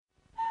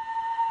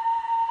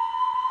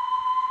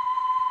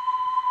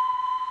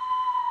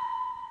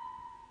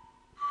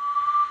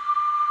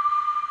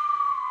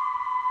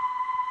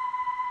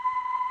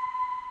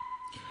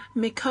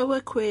Me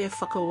kaua koe e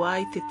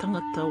whakawai te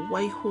tangata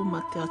waiho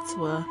ma te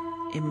atua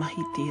e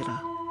mahi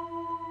tira.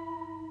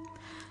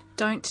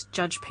 Don't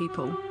judge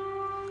people.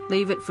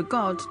 Leave it for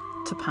God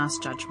to pass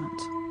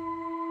judgment.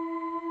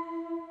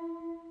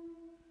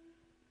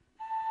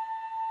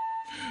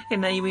 E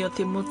nei iwi o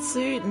te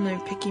motu, no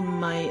piki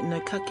mai, no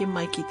kake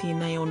mai ki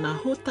tēnei o ngā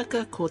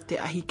hōtaka ko te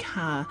Ahi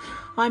Kaa.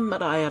 I'm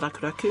Maraea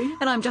Rakuraku.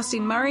 And I'm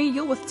Justine Murray.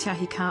 You're with Te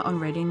Ahi Kaa on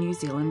Radio New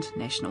Zealand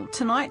National.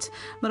 Tonight,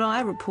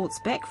 Maraea reports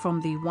back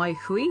from the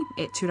Waihui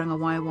at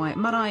Turangawaewae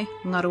Marae,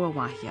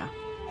 Ngaruawahia.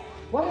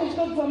 What is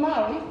good for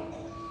Maori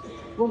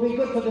will be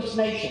good for this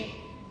nation.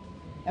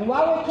 And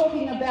while we're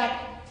talking about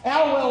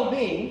our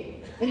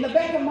well-being, in the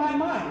back of my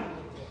mind,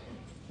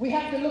 we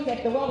have to look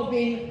at the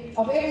well-being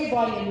of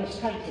everybody in this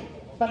country.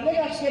 But let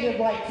us get it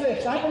right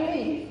first. I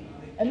believe,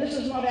 and this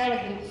is not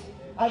arrogance,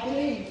 I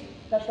believe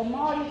that the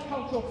Māori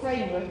cultural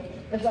framework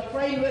is a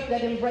framework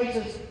that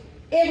embraces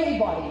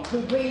everybody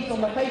who breathes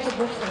on the face of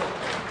this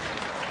earth.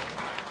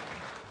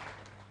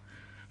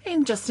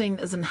 And Justine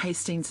is in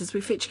Hastings as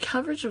we feature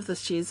coverage of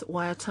this year's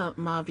Waiata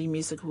Maori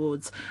Music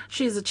Awards.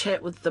 She has a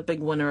chat with the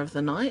big winner of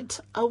the night,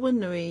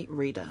 Awanui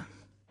Reader.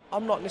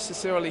 I'm not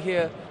necessarily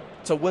here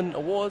to win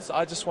awards.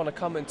 I just want to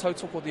come and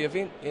tautoko the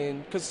event,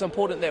 and because it's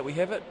important that we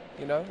have it.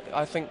 You know,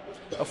 I think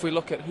if we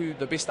look at who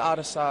the best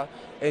artists are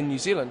in New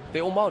Zealand,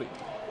 they're all Māori.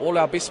 All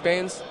our best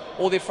bands,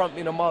 all their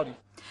frontmen are Māori.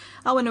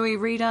 Awanui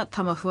Reader,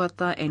 Tama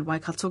Huata and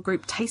Waikato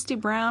group Tasty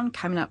Brown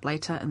coming up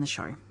later in the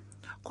show.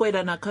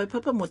 Koera nā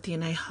kaupapa mo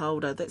tēnei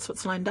haura. That's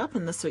what's lined up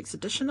in this week's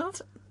edition of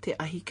Te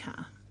Ahi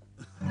Kaa.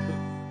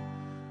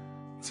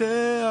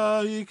 Te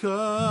Ahi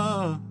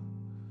Kaa,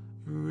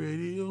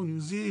 Radio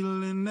New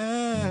Zealand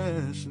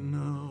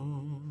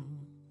National.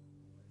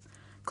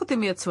 Ko te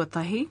mea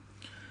tuatahi.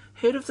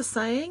 Heard of the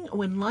saying,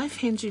 when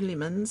life hands you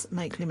lemons,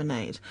 make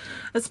lemonade.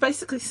 It's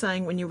basically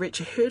saying when you reach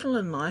a hurdle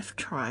in life,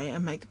 try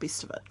and make the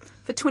best of it.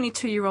 For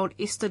 22-year-old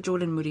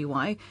Esther-Jordan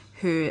Muriwai,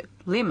 her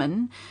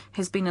lemon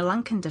has been a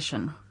lung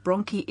condition,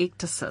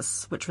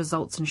 bronchiectasis, which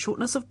results in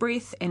shortness of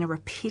breath and a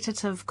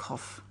repetitive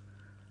cough.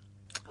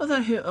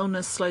 Although her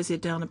illness slows her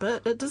down a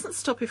bit, it doesn't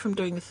stop her from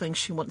doing the things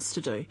she wants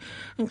to do,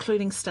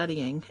 including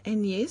studying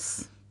and,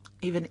 yes,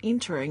 even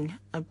entering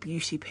a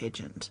beauty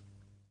pageant.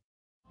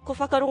 Ko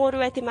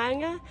whakarongoru e te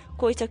maunga,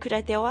 ko ita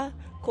kura te oa,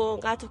 ko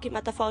ngā toki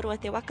mata whaurua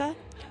te waka,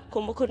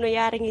 ko mokono i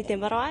āringi te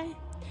marae,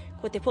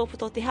 ko te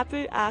pōpoto te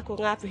hapu, ko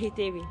ngā puhi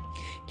te iwi.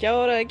 Kia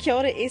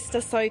ora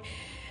Esther. So,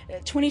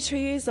 22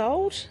 years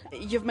old,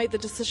 you've made the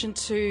decision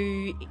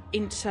to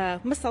enter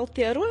Miss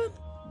Aotearoa.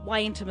 Why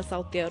enter Miss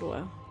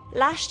Aotearoa?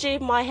 Last year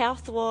my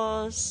health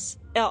was,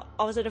 I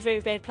was in a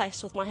very bad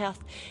place with my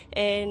health,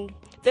 and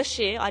this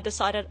year I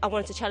decided I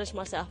wanted to challenge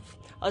myself.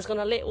 I was going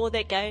to let all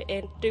that go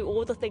and do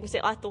all the things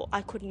that I thought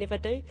I could never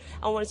do.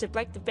 I wanted to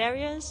break the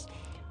barriers,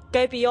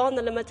 go beyond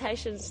the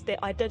limitations that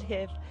I did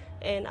have,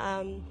 and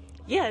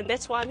and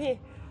that's why I'm here.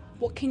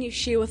 What can you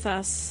share with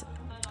us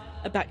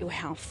about your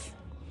health?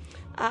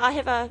 I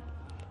have a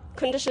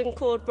condition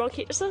called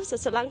bronchiectasis.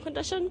 It's a lung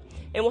condition,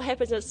 and what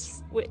happens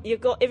is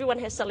everyone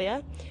has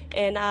cilia,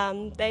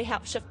 and they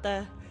help shift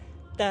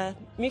the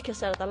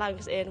mucus out of the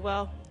lungs, and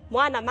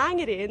mine are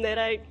mangere and they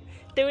don't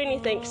do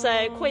anything. So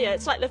koia,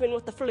 it's like living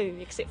with the flu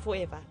except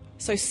forever.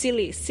 So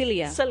cilia.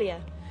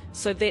 Cilia.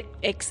 So that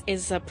acts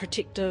as a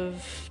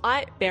protective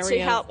barrier to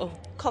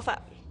help cough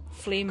up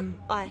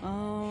phlegm. Aye.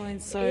 Oh, and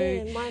so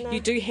you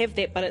do have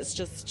that, but it's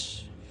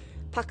just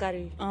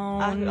pakaru.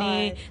 Oh,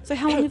 nee. So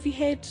how long have you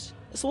had?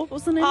 So what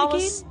was the name again?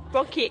 Was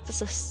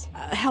bronchiectasis.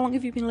 How long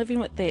have you been living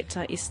with that,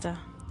 Esther?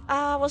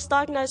 I was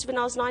diagnosed when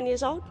I was 9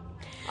 years old.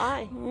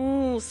 Aye.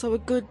 Oh, so a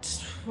good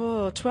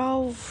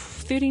 12,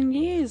 13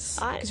 years.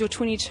 Aye. Because you're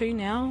 22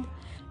 now.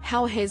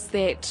 How has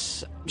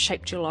that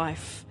shaped your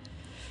life?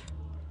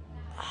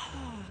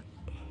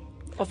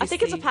 I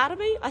think it's a part of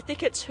me. I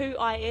think it's who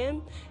I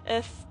am.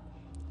 If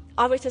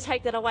I were to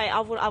take that away, I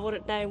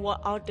wouldn't know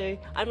what I'll do.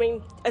 I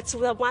mean, it's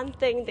the one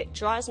thing that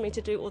drives me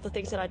to do all the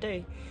things that I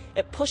do.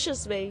 It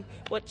pushes me,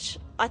 which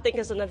I think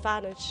is an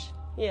advantage.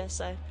 Yeah,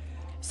 so.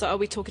 So are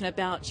we talking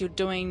about you're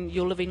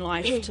living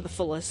life to the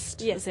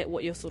fullest? Yeah. Is that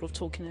what you're sort of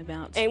talking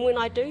about? And when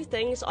I do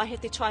things, I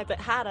have to try a bit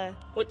harder,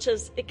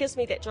 it gives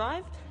me that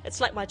drive. It's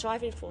like my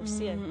driving force,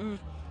 yeah.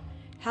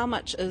 How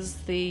much is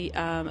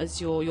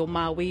your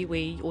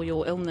mawiwi or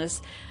your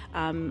illness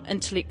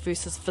intellect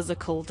versus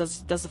physical?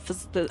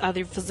 Are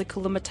there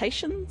physical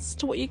limitations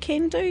to what you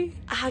can do?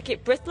 I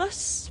get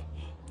breathless.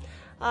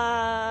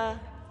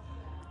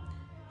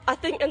 I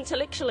think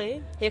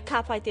intellectually,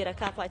 ka pai tera.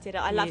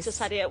 I love to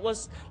study. It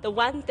was the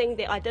one thing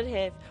that I did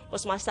have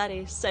was my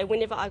studies. So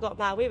whenever I got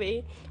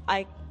mawiwi,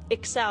 I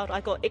excelled.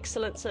 I got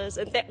excellences,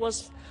 and that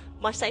was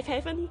my safe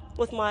haven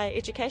with my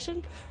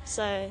education.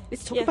 So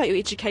let's talk about your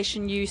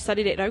education. You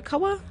studied at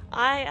Okawa?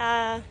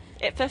 At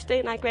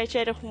 15, I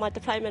graduated with my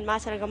diploma in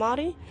Maraea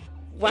Maori.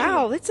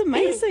 Wow, that's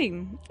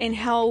amazing. And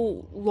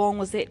how long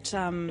was that?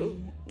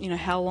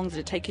 How long did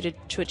it take you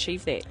to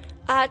achieve that?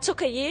 It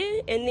took a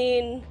year, and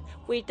then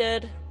we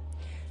did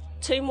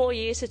 2 more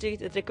years to do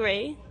the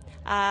degree.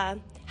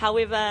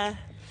 However,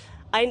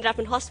 I ended up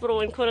in hospital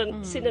and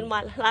couldn't send in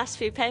my last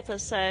few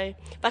papers. So,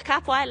 but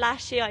ka pai,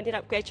 last year I ended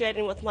up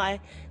graduating with my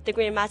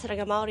degree in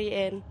Waiata Maori,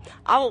 and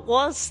I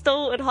was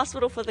still in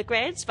hospital for the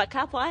grads, but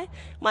ka pai,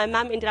 my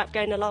mum ended up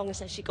going along, and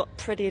so she got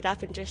prettied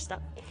up and dressed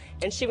up,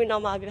 and she went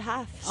on my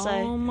behalf. So,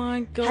 oh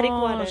my Hari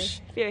kua gosh.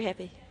 no, very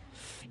happy.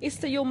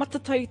 Esther, you're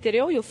matatau i te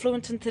reo, you're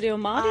fluent in te reo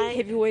Māori.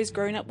 Have you always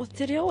grown up with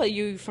te reo? Are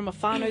you from a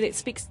whānau that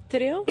speaks te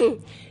reo?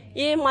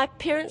 Yeah, my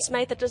parents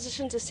made the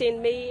decision to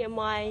send me and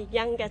my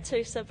younger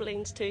 2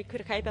 siblings to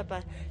kura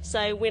kaupapa.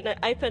 So when it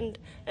opened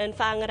in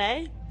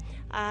Whangarei,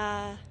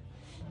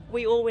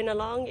 we all went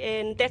along,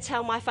 and that's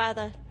how my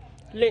father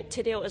learnt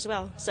te reo as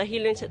well. So he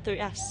learnt it through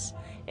us,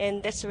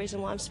 and that's the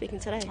reason why I'm speaking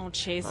today. Oh,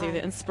 Cheezy,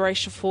 the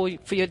inspiration for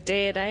your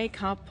dad, eh?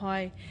 Ka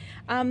pai.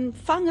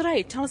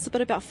 Whangarei, tell us a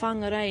bit about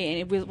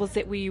Whangarei, and was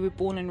that where you were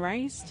born and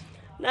raised?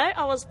 No,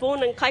 I was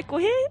born in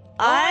Kaikohe.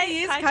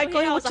 Yes,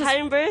 Kaikohe. I was a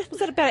home birth. Was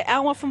that about an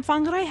hour from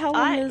Whangarei? How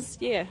long is,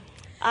 yeah?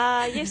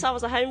 Yes, I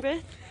was a home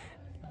birth.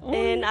 Oh.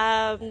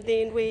 And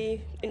then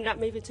we ended up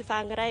moving to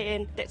Whangarei,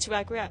 and that's where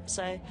I grew up.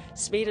 So,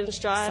 Smedens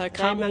Drive,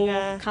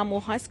 So, Kamo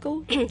High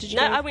School? Did you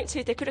No, go? I went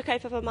to te kura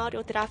kaupapa Māori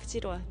o te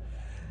Rāwhitiroa.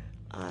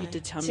 You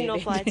did tell me Tino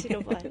that. vai,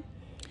 tino vai.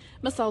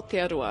 Miss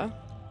Aotearoa,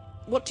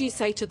 what do you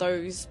say to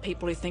those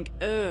people who think,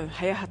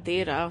 hei aha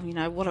tērā, you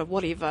know,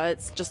 whatever,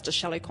 it's just a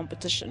shallow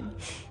competition?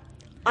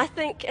 I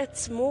think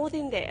it's more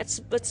than that.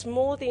 It's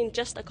more than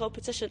just a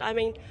competition. I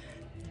mean,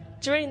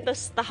 during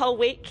the whole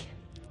week,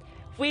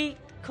 we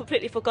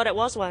completely forgot it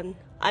was one.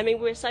 I mean,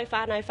 we were so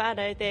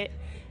whānau that,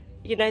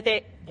 you know,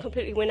 that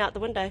completely went out the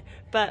window.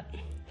 But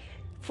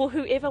for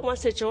whoever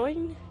wants to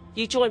join,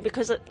 you join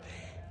because I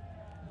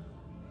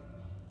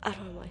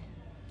don't know why.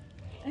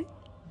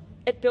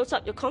 It builds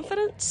up your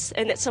confidence,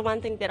 and that's the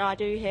one thing that I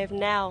do have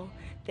now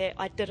that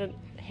I didn't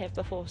have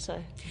before.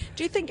 So,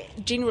 do you think,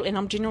 and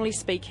I'm generally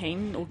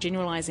speaking, or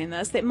generalising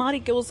this, that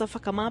Māori girls are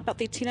whakamā about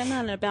their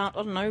tinana and about,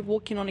 I don't know,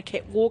 walking on a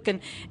catwalk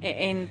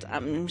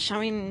and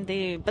showing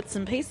their bits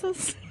and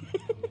pieces?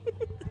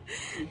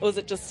 Or is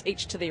it just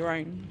each to their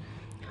own?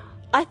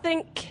 I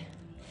think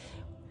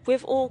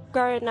we've all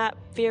grown up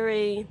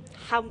very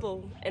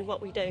humble in what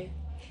we do.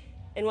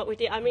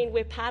 I mean,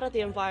 we're part of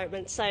the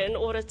environment, so in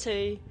order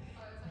to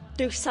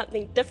do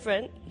something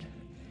different,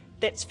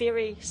 that's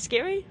very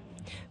scary.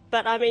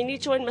 But I mean, you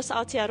join Miss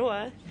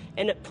Aotearoa,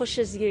 and it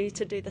pushes you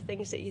to do the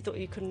things that you thought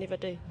you could never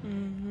do.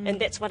 Mm-hmm.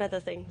 And that's one of the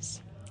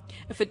things.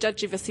 If a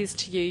judge ever says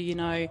to you, you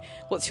know,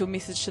 what's your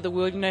message to the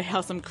world? You know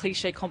how some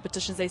cliche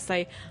competitions, they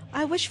say,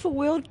 I wish for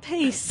world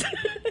peace.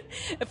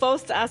 If I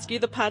was to ask you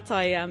the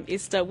pātai,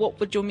 Esther,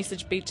 what would your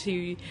message be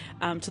to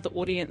the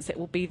audience that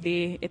will be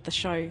there at the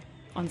show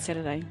on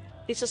Saturday?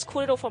 There's this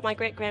kōrero from my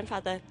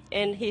great-grandfather,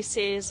 and he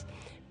says,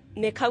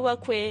 me kaua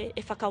koe e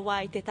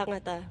whakawai te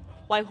tangata,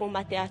 waiho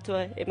mate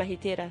atua e mahi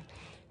tērā.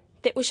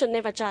 That we should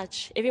never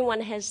judge.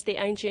 Everyone has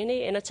their own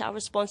journey, and it's our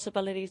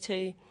responsibility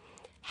to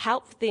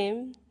help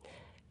them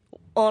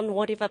on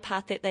whatever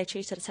path that they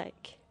choose to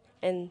take.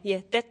 And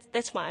yeah,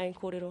 that's my own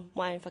kōrero,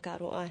 my own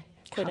whakaaro ai.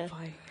 Ka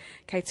pai.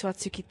 Kei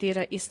tuatu ki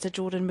tērā,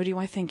 Esther-Jordan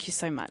Muriwai, thank you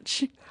so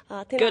much.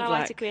 Good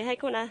luck. Hei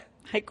kona.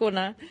 Hei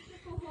kona.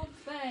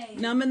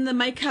 Now I'm in the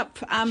makeup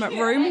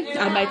room.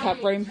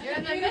 Makeup room. You're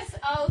in the Miss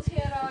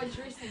Aotearoa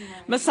dressing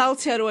room. Miss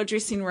Aotearoa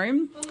dressing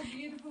room. Full of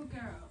beautiful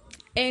girls.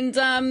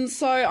 And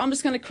so I'm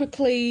just going to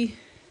quickly...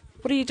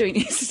 What are you doing,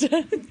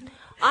 Esther?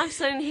 I'm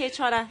sitting here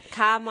trying to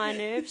calm my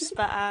nerves,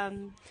 but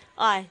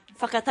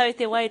whakatau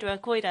te wairua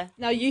koira.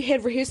 Now you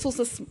had rehearsals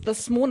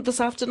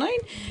this afternoon.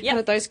 Yep. How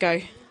did those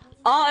go?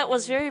 Oh, it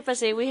was very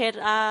busy. We had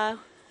a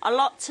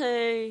lot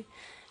to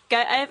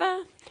go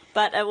over,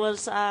 but it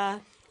was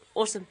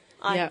awesome.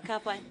 Yep. Ka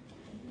pai.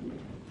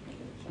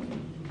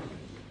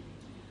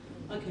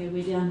 Okay,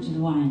 we're down to the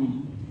Wai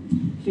now.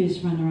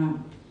 First runner-up.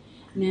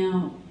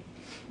 Now,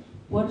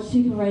 what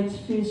separates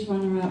first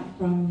runner-up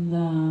from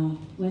the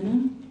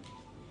winner?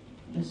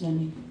 There's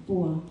only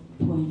 4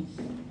 points.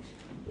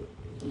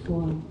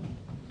 4.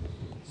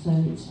 So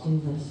let's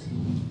do this.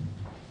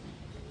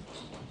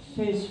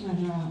 First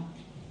runner-up.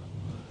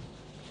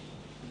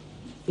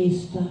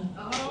 Esther.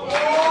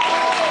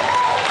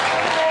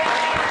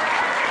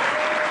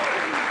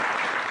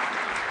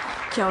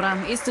 Kia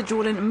ora,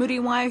 Esther-Jordan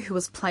Muriwai, who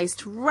was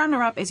placed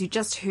runner-up, as you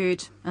just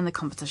heard, in the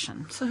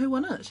competition. So who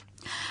won it?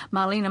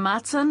 Marlena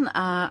Martin,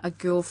 a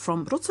girl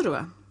from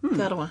Rotorua.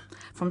 Te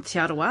From Te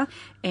Aroa.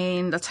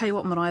 And I tell you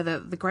what, Marae,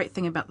 the great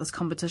thing about this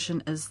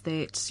competition is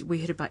that we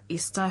heard about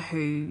Esther, who,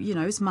 you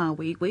know, is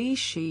Māwiwi.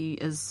 She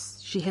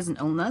has an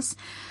illness.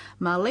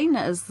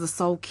 Marlena is the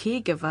sole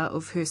caregiver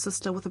of her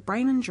sister with a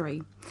brain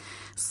injury.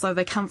 So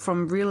they come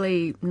from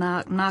really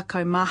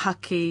nākau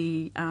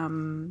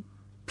mahaki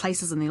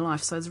places in their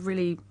life. So it's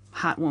really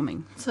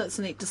heartwarming. So it's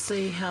neat to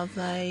see how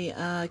they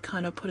are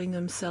kind of putting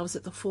themselves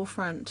at the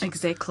forefront.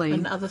 Exactly.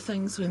 And other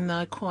things when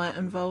they're quite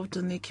involved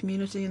in their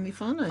community and their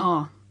whānau.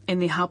 Oh,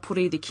 and their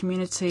hapori, their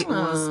community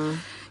was,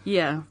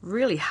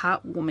 really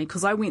heartwarming,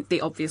 because I went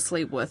there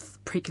obviously with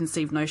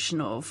preconceived notion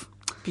of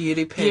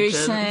Beauty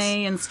pageants.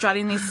 beauty and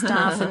strutting their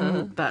stuff,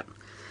 but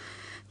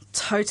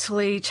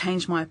totally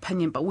changed my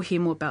opinion, but we'll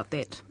hear more about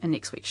that in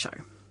next week's show.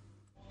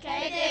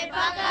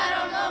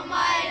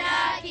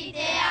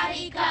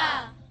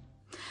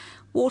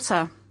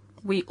 Water.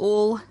 We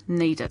all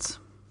need it.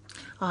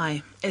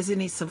 Aye, as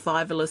any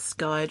survivalist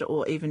guide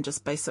or even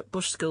just basic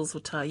bush skills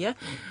will tell you,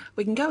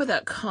 we can go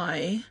without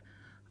kai,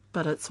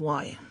 but it's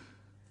wai.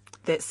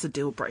 That's the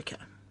deal breaker.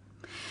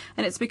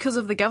 And it's because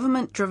of the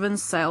government-driven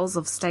sales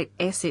of state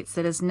assets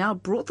that has now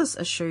brought this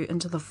issue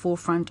into the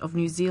forefront of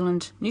New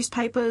Zealand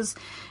newspapers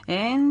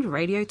and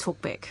radio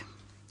talkback.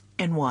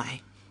 And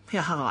why?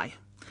 Here hai.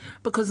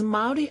 Because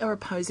Māori are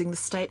opposing the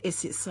state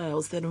asset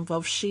sales that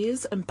involve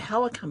shares in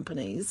power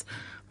companies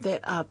that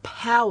are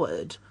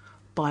powered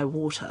by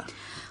water.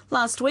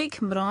 Last week,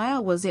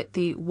 Maraea was at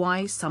the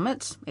Wai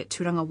Summit at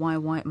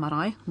Turangawaewae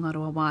Marae,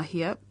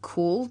 Ngaruawahia,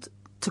 called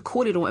to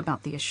kōrero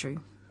about the issue.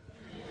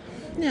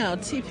 Now,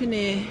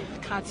 tipene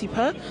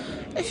kātipa,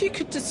 if you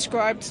could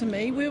describe to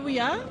me where we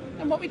are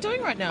and what we're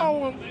doing right now. Oh,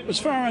 well, as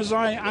far as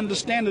I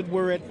understand it,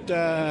 we're at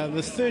the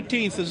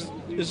 13th.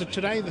 Is it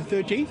today, the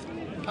 13th?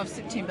 Of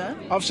September.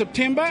 Of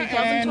September.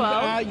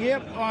 2012.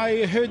 And,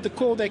 I heard the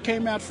call that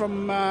came out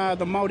from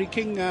the Maori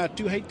King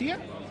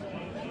Tuhetia.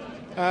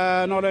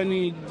 Not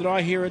only did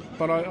I hear it,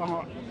 but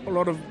a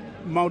lot of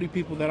Maori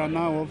people that I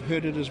know of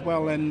heard it as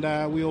well, and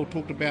we all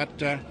talked about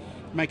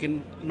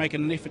making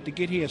an effort to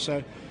get here.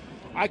 So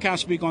I can't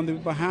speak on their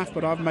behalf,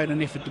 but I've made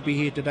an effort to be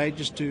here today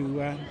just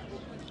to,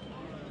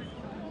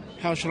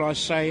 how shall I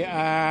say,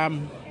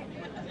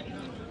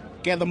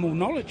 gather more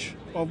knowledge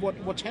of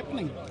what's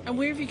happening. And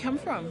where have you come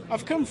from?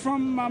 I've come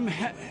from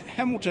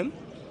Hamilton,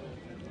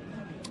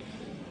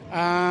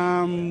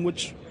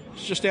 which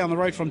is just down the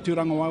road from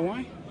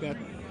Turangawaewae, about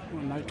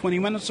 20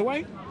 minutes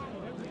away.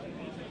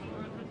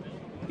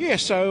 Yeah,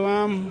 so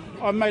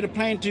I've made a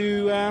plan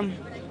to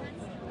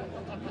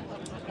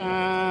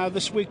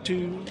this week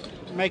to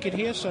make it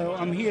here. So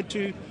I'm here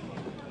to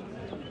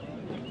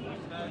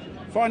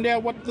find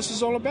out what this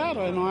is all about,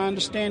 and I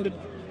understand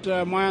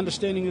that my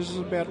understanding is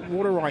about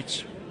water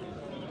rights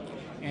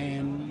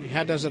and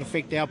how does it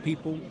affect our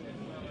people,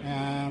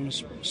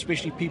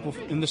 especially people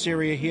in this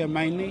area here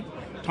mainly,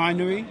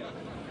 Tainui.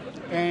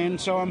 And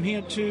so I'm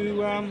here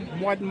to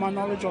widen my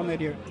knowledge on that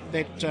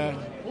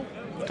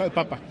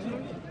kaupapa.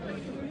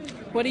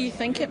 What do you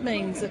think it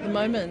means at the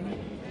moment?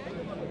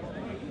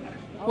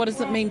 What does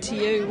it mean to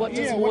you? What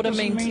does water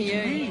mean to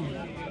you?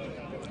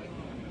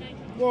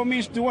 Well, it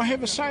means, do I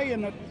have a say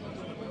in it?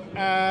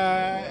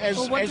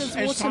 What does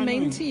water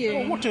mean to you?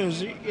 Well, water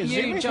is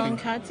everything. John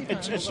Kātipa.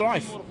 It's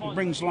life. It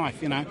brings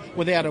life,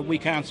 Without it, we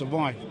can't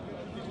survive.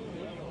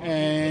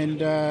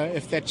 And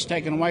if that's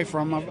taken away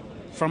from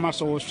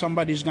us, or if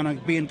somebody's going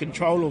to be in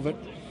control of it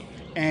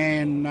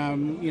and,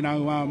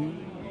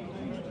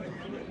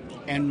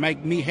 and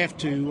make me have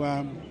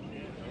to,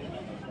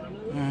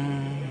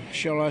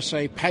 shall I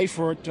say, pay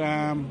for it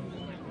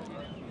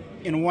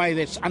in a way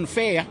that's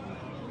unfair,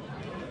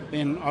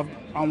 then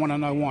I want to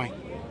know why.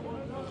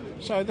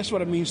 So that's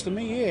what it means to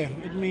me, yeah.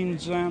 It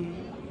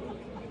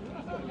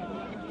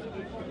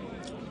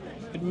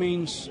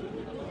means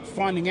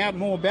finding out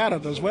more about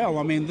it as well.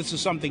 I mean, this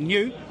is something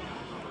new.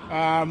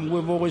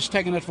 We've always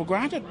taken it for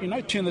granted,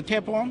 turn the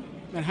tap on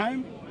at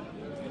home,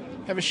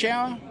 have a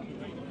shower,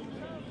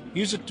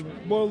 use it to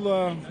boil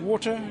the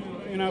water,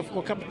 for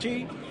a cup of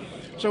tea.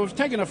 So we've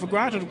taken it for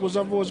granted because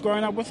I've always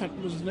grown up with it.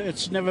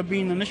 It's never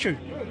been an issue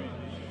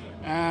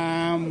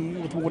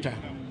with water.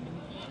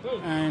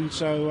 And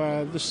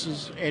so this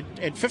is,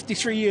 at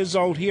 53 years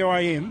old, here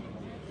I am,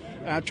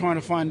 trying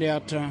to find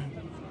out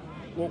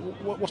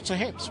what's the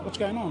hats, what's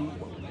going on,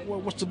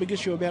 what's the big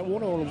issue about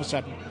water all of a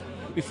sudden.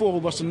 Before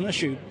it wasn't an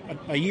issue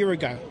a year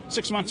ago,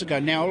 6 months ago.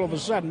 Now all of a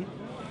sudden,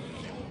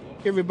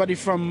 everybody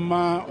from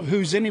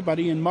who's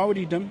anybody in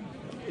Māoridom,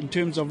 in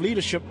terms of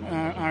leadership,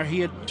 are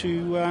here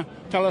to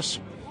tell us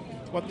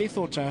what their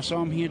thoughts are. So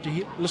I'm here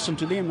to listen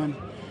to them,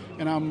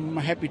 and I'm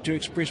happy to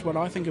express what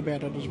I think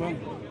about it as well.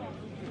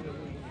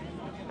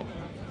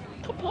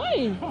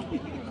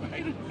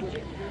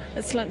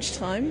 It's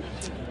lunchtime.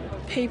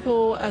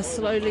 People are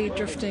slowly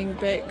drifting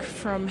back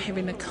from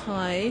having a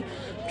kai,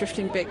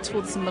 drifting back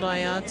towards the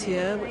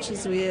Marae, which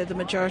is where the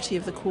majority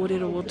of the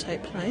kōrero will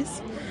take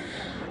place.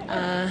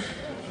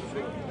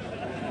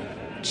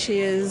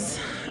 Chairs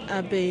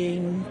are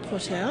being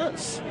put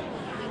out.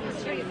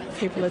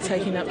 People are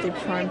taking up their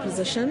prime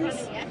positions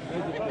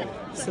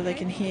so they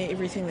can hear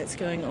everything that's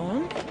going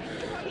on.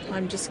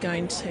 I'm just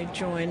going to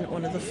join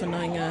one of the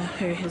whanaunga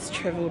who has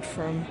travelled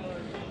from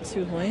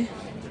Tūhoi.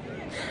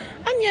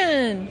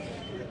 Onion!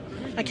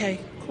 Okay,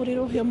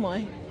 kōrero hea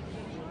mai.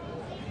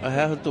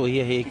 Aha to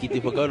he ki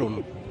te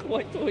whakarono.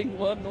 Wai toi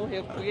mua no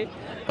hea koe.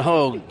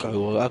 Oh,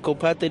 kaua. Ako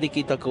pātere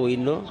ki tako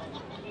ino.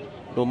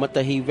 No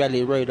Matahi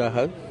Valley Road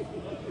ahau.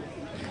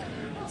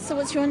 So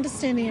what's your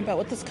understanding about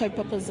what this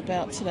kaupapa is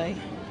about today?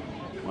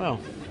 Well,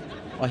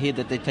 I hear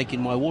that they're taking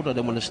my water.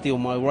 They want to steal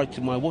my right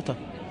to my water.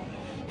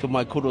 To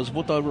my koro's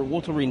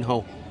watering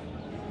hole.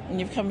 And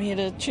you've come here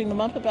to tune them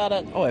up about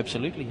it? Oh,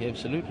 absolutely,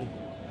 absolutely.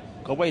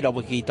 whakawai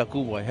rawa ki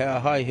taku wai. He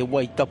ahai, he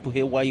wai tapu,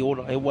 he wai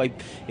ora, he wai,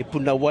 he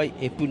puna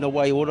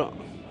wai ora,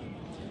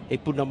 he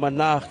puna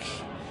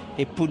manaki,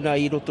 he puna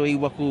I roto I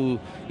waku,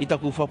 I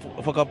taku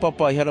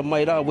whakapapa, I hara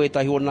mai rā,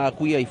 wetahi o nā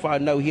kuia, I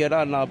whānau hia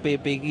rā, nā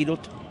pēpē ki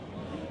roto.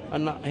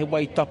 Ana, he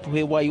wai tapu,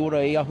 he wai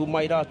ora, e ahu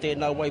mai rā,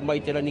 tēnā wai mai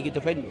te rani ki te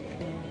whenu.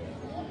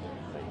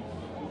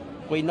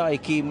 Koe nā e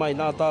ki mai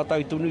nā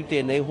tātou tunu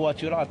tēnei, e hoa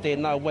atu rā,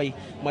 tēnā wai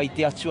mai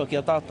te atua ki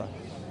a tātou.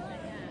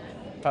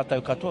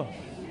 Tātou katoa.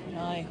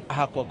 Ai.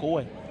 Aha koa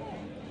koe.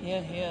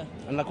 Yeah.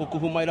 Ana ko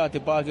kuhu mai rā te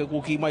pākea,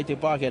 ko ki mai te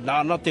pākea,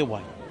 nāna te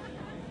wai.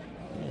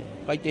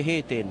 Kai te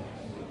he tēnei.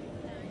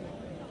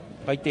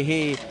 Kai te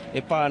he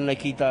e pāna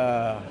ki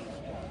nā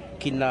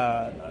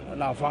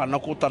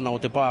whānakotana o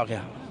te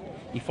pākea.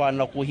 I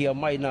whānako hia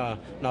mai nā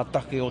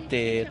take o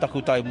te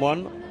takutai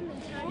moana.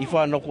 I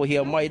whānako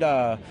hia mai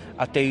rā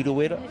a te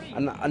iruera.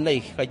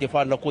 Anei, kai te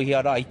whānako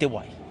hia rā I te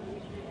wai.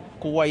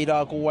 Ko wai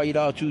rā,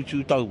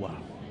 tūtū taua.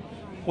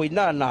 Koe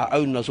nā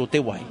aunas o te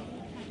wai.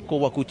 Ko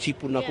waku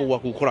tipuna, ko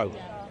waku korau.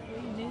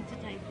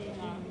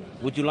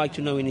 Would you like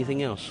to know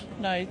anything else?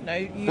 No.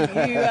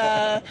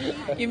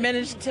 You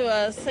managed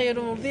to say it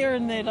all there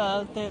in that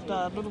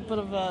little bit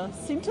of a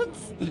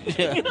sentence.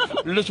 Yeah,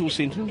 little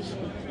sentence.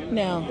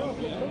 Now,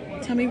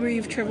 tell me where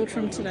you've travelled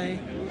from today.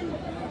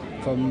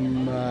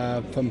 From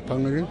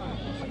Pangaru.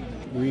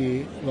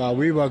 We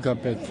woke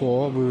up at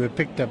 4. We were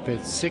picked up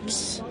at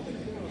 6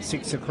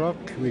 o'clock.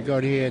 We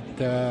got here at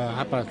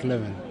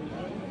 11:30.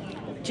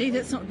 Gee,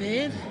 that's not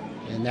bad.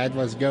 And that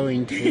was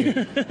going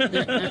to.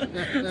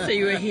 So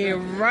you were here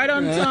right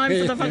on time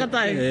for the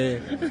whakatau.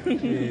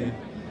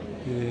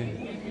 Yeah.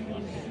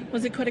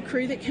 Was it quite a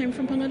crew that came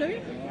from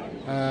Pangaru?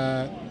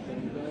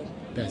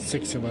 About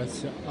 6 of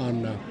us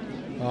on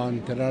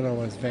Te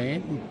Rarawa's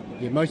van.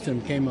 Yeah, most of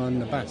them came on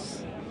the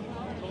bus,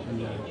 on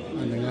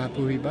the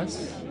Ngāpuhi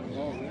bus.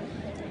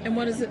 And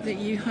what is it that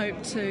you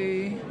hope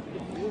to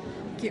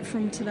get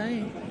from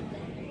today?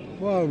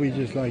 Well, we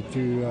just like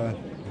to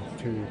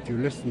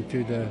listen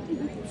to the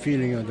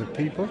feeling of the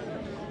people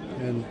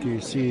and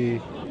to see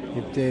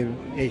if they've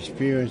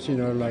experienced,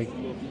 like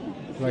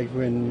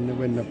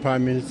when the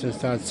Prime Minister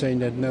starts saying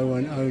that no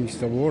one owns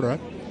the water,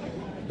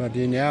 but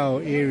in our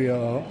area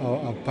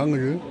of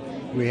Pangaru,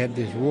 we have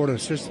this water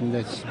system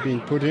that's been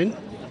put in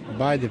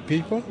by the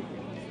people.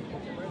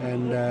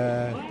 And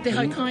the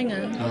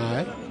Haukainga?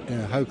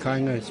 The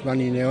Haukainga is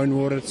running their own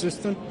water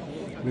system.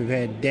 We've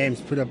had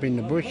dams put up in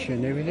the bush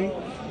and everything,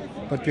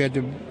 but we had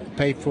to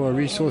pay for a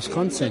resource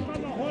consent.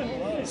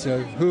 So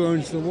who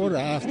owns the water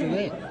after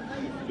that?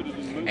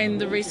 And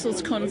the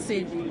resource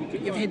consent,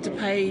 you've had to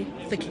pay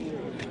the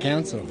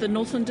council, the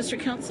Northland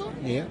District Council?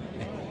 Yeah,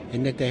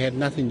 and that they had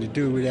nothing to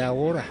do with our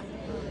water,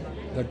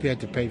 but we had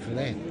to pay for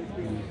that.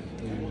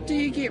 Do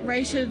you get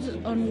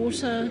rated on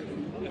water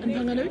in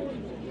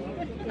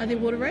Pangaru? Are there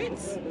water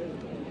rates?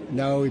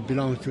 No, it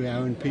belongs to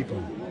our own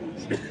people.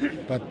 So,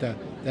 but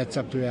that's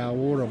up to our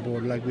water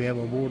board. Like we have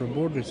a water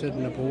board, we're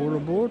setting up a water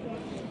board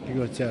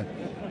because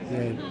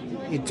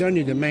it's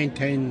only to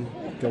maintain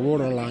the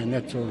water line,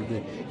 that's all.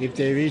 If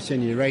there is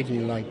any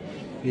rating, like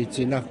it's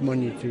enough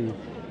money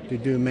to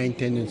do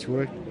maintenance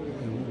work.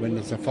 When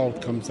there's a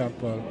fault comes up,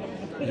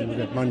 we've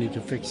got money to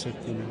fix it,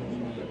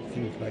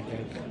 things like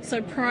that.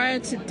 So prior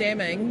to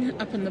damming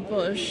up in the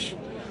bush,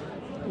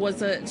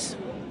 was it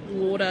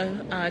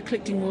water,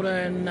 collecting water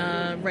in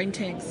rain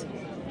tanks?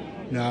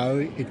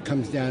 No, it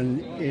comes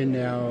down in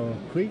our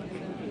creek,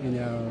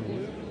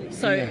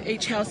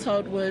 each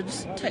household would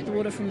take the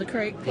water from the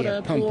creek, put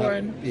a pour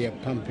in? Yeah,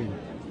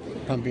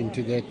 pump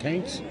into their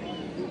tanks.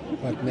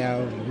 But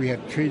now we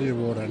have treated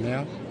water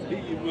now.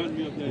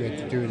 We have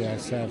to do it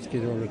ourselves,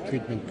 get all the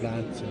treatment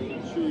plants and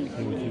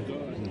everything.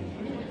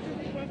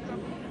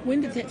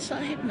 When did that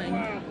start happening?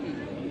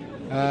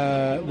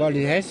 Well,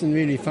 it hasn't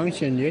really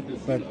functioned yet,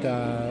 but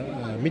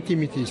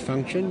Miti's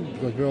functioned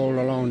because we're all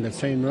along the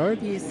same road.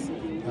 Yes.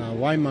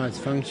 Waima's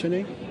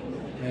functioning,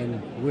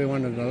 and we're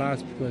one of the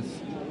last because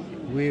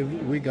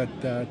we got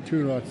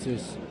two lots,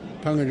 there's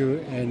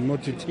Pangaru and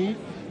Motiti,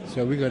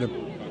 so we got to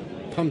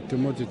pump to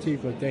Motiti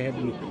because they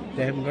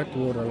haven't got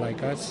water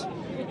like us,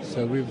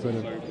 so we've got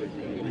to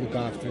look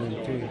after them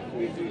too.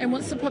 And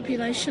what's the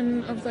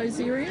population of those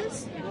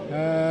areas?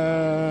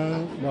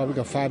 Well, we've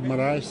got 5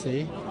 maraes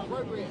there,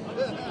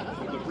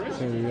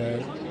 so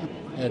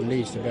at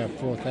least about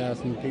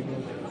 4,000 people.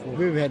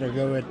 We've had to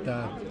go at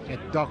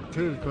dock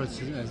too because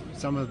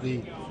some of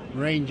the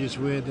ranges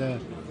where the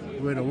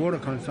water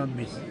comes from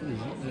is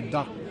the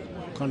dock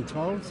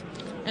controls.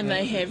 And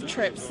they have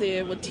traps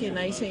there with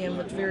 1080 and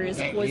with various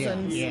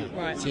poisons. Yeah.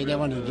 Right. See, they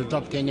wanted to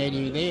drop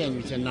 1080 there, and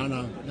we said,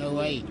 no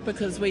way.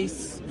 Because we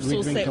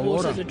source that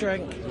water to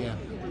drink. Yeah.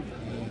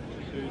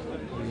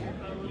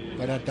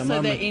 But at the so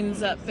moment, that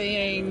ends up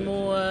being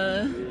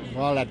more...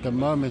 Well, at the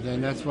moment,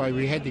 and that's why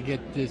we had to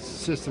get this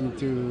system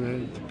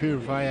to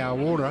purify our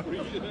water,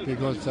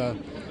 because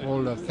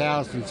all the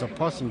thousands of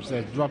possums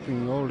that's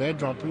dropping all their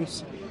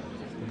droppings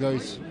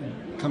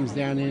comes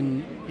down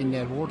in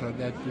that water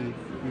that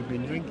we've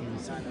been drinking.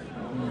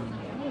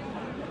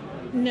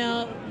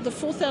 Now, the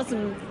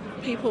 4,000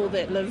 people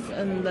that live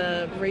in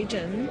the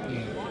region,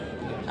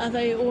 are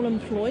they all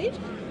employed?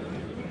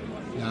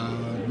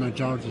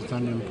 Majority is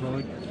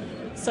unemployed.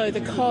 So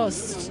the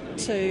cost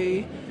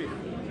to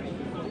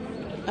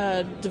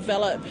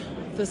develop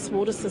this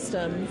water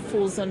system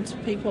falls onto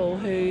people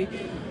who...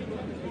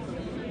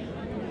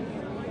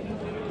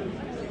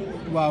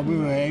 Well, we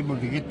were able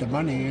to get the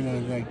money,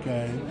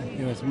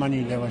 there was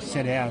money that was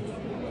set out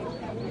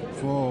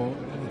for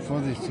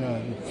this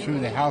through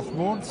the health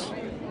boards.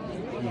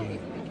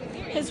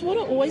 Has water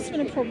always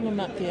been a problem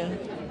up there?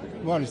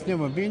 Well, it's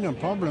never been a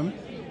problem,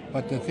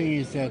 but the thing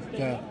is that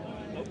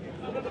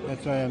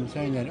that's why I'm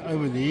saying that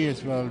over the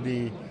years, well,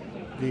 the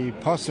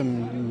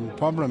possum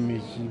problem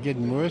is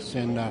getting worse,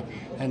 and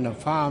the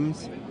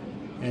farms,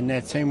 and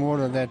that same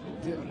water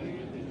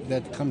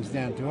that comes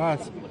down to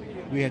us,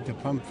 we had to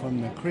pump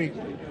from the creek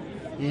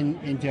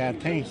into our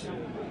tanks,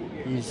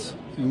 is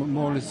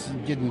more or less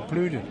getting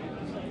polluted.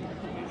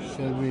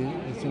 So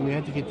we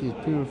had to get this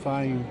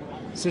purifying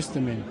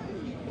system in.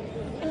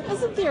 And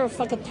isn't there a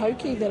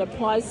whakatauki that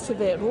applies to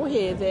that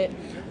rohe, that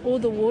all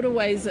the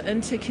waterways are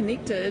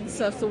interconnected,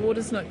 so if the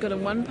water's not good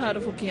in one part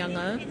of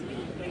Hokianga,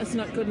 it's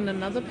not good in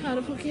another part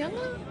of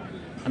Hokianga?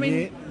 I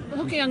mean,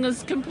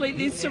 Hokianga's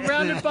completely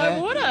surrounded by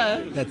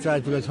water. That's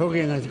right, because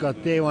Hokianga's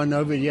got their one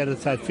over the other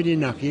side,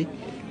 Whirinaki,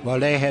 while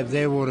they have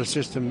their water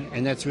system,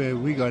 and that's where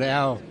we got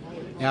our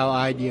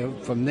idea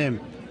from them.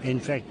 In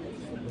fact,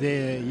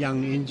 their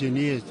young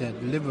engineers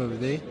that live over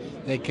there,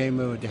 they came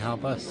over to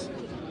help us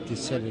to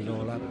set it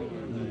all up.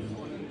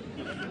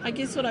 I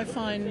guess what I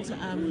find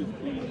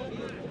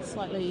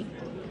slightly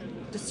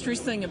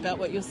distressing about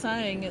what you're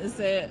saying is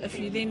that if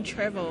you then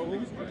travel,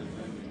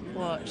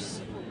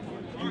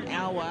 an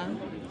hour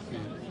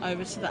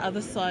over to the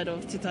other side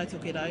of Te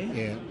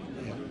Taitokero,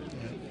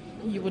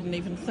 you wouldn't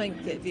even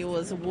think that there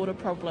was a water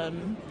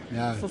problem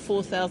for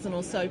 4,000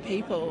 or so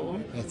people.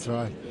 That's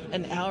right.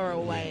 An hour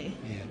away.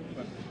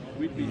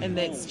 And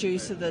that's due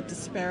to the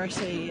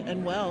disparity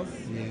in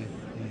wealth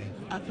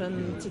up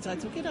in Te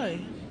Taitokero.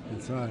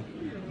 That's right.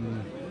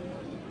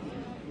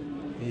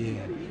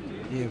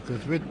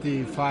 Because with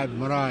the 5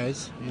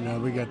 maraes,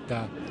 we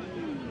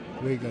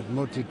got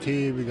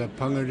Motuti, we got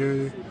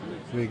Pangaru,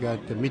 we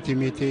got the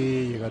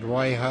Mitimiti, you got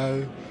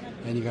Waiho,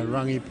 and you got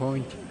Rangi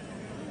Point,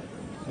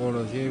 all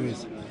those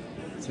areas.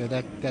 So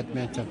that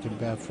matches up to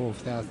about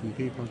 4,000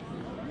 people.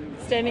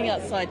 Standing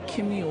outside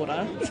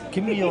Kimiora.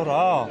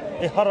 Kimiora,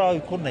 e hara au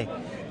kone.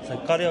 So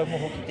kare au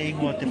moho ki te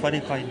ingoa te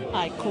wharekaina.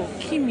 Ai, ko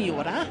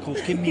Kimiora. Ko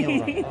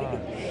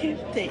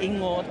Kimiora. Te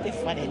ingoa te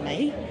whare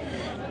nei.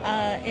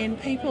 And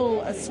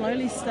people are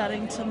slowly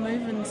starting to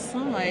move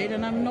inside,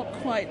 and I'm not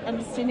quite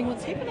understanding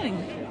what's happening.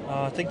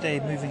 I think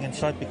they're moving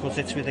inside because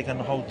that's where they're going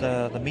to hold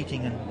the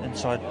meeting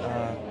inside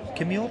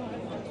Kimiora.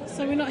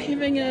 So we're not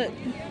having it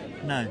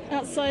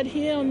outside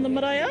here on the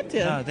Marae?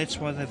 No, that's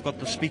why they've got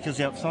the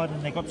speakers outside,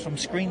 and they've got some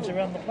screens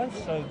around the place,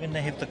 so when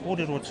they have the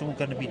kōrero, it's all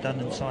going to be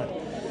done inside.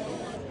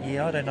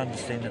 Yeah, I don't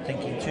understand the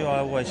thinking too. I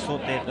always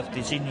thought that if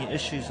there's any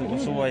issues, it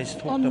was always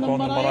talked about on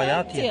the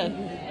Marae.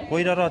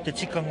 Koirara te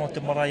tikanga o te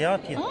Marae.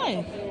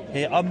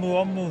 He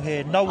amu,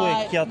 he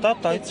naue ki a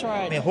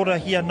tātou, me hora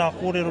hia nā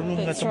kōrero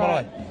runga te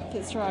marae.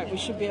 That's right, we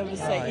should be able to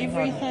say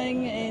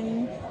everything,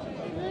 and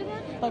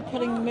by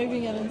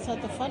moving it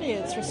inside the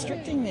whare, it's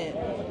restricting that.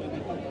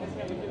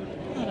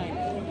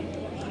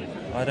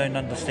 I don't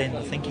understand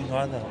the thinking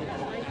either.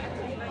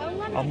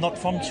 I'm not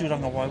from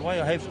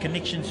Turangawaewae. I have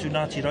connections to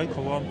Ngāti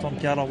Raukawa. I'm from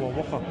Te Arawa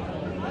Waka.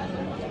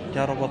 Te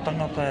Arawa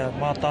tangata,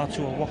 mā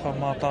tātua waka,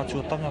 mā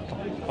tātua tangata.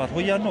 But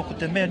hoi anō, ko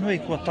te mea nui,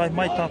 kua tai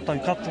mai tātou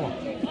katoa.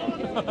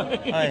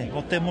 Ai,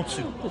 mo te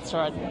motu. That's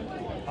right.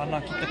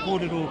 Ana ki te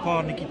kōrero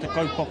pāne ki te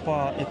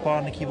kaupapa e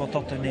pāne ki wa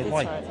tātou ne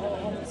wai.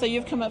 Right. So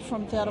you've come up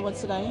from Te Arawa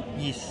today?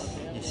 Yes.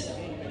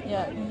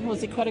 Yeah,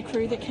 was there quite a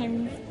crew that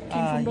came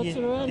from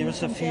Rotorua? There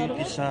was a few.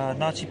 There's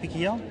Ngāti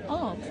Pikiao.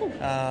 Oh, cool.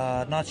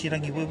 Ngāti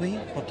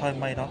Rangiwewe, ko tai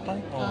mai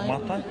rātai, o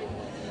mātai.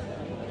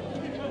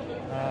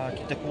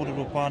 Ki te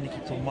kōrero pāne ki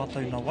tō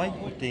mātou nā wai,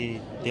 o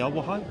te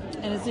awahau.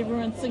 And is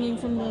everyone singing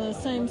from the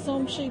same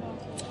song sheet,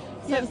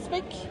 so to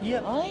speak?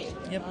 Yep. Right?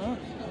 Yep.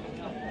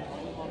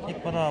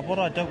 But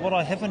what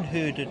I haven't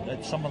heard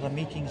at some of the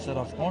meetings that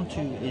I've gone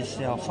to is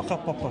our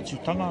whakapapa tu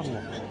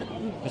tangaroa.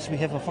 Because we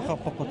have a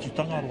whakapapa tu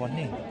tangaroa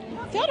ne.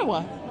 Te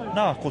Arawa?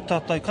 Nā, ko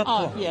tātou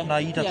katoa,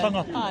 nā ira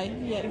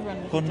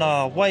tangata. Ko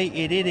nā wai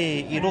e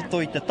rere I roto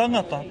I te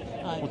tangata,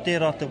 o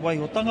tērā te wai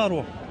o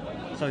tangaroa.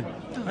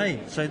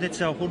 So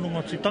that's our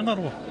hononga tu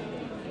tangaroa.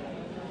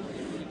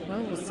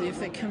 Well, we'll see if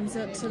that comes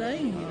out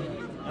today.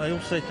 I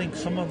also think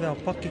some of our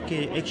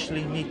pakeke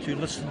actually need to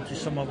listen to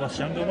some of us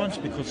younger ones,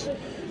 because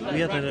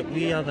we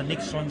are the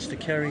next ones to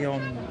carry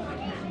on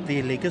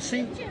their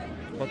legacy.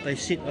 But they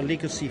set a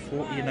legacy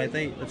for,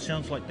 it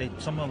sounds like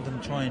some of them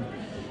try and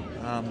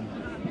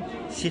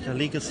set a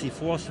legacy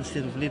for us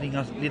instead of letting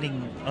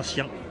us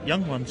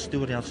young ones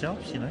do it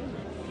ourselves,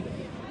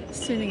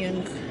 Standing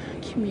in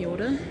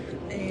Kimiora,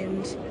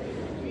 and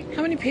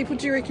how many people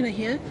do you reckon are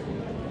here?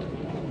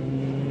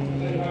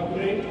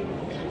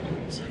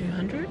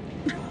 200?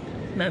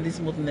 No, there's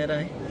more than that,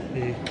 eh?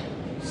 Yeah.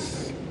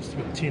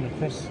 just about 10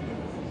 across. So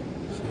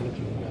we're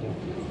looking at about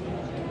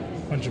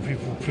 100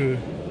 people per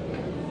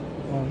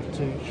 1,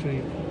 2,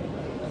 3,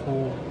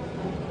 4,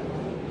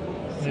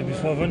 maybe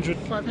 500.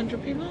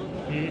 500 people?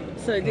 Yeah.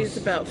 So there's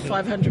about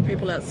 500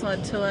 people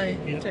outside Te Wai,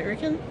 do you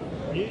reckon?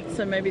 Yeah.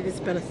 So maybe there's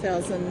about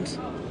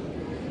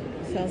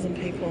 1,000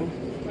 people.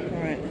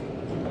 Right.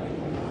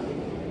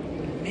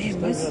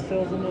 Man,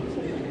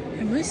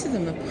 most of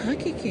them are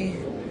Pākeke.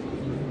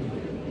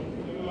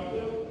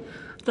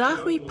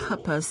 Rahui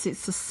Papa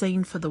sets the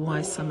scene for the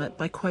Wai Summit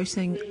by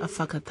quoting a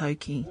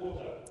whakatauki.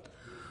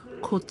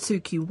 Ko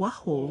tūki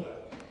waho,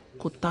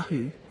 ko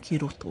tahu ki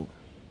roto.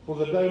 For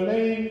the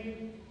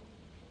domain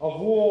of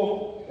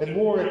war and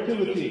war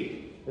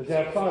activity is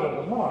outside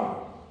of the mind.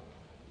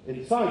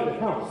 Inside the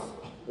house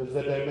is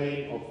the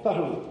domain of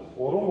tahu,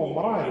 or rongo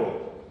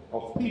marae,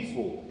 of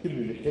peaceful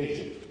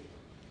communication.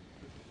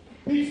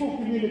 Peaceful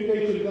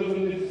communication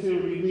doesn't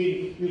necessarily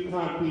mean you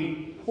can't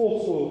be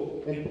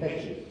forceful and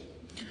passionate.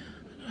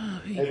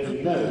 As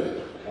we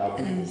know, our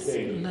people is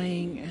say.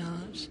 laying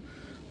out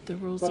the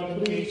rules But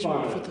of please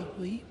engagement for find the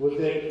hui.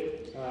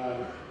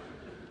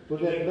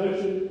 With that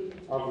notion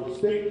of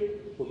respect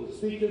for the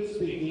speaker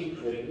speaking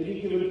at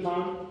any given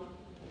time,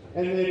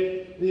 and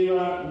that there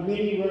are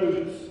many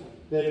roads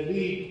that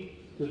lead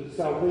to the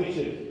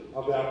salvation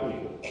of our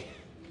people.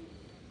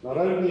 Not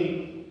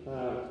only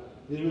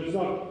there is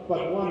not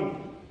but one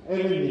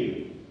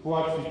avenue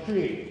for us to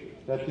tread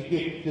to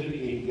get to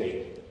the end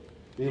gate.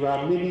 There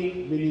are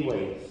many, many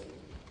ways.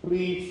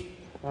 Please,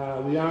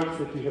 we ask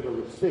that you have a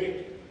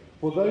respect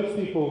for those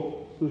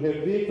people who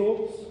have their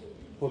thoughts,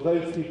 for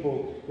those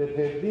people that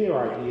have their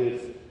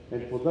ideas,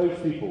 and for those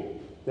people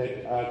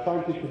that are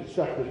trying to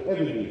construct an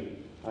avenue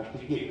to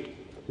get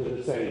to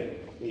the same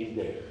end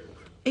gate.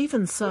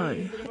 Even so,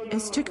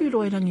 as Tuku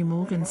Roirangi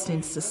Morgan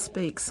stands to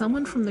speak,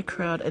 someone from the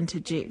crowd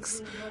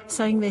interjects,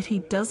 saying that he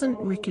doesn't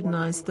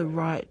recognise the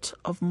right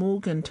of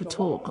Morgan to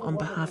talk on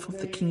behalf of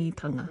the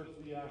kingitanga.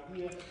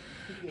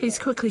 He's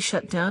quickly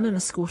shut down and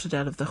escorted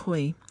out of the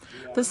hui.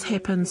 This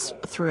happens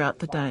throughout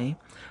the day.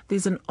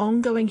 There's an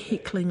ongoing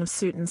heckling of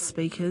certain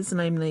speakers,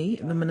 namely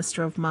the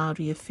Minister of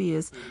Māori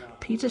Affairs,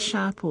 Peter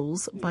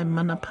Sharples, by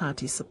Mana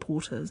Party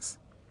supporters.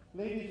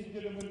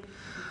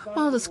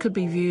 While this could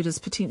be viewed as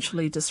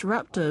potentially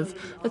disruptive,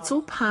 it's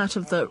all part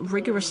of the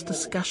rigorous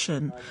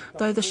discussion,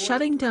 though the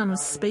shutting down of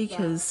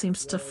speakers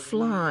seems to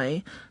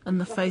fly in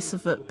the face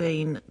of it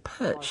being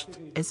pitched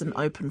as an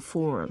open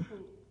forum.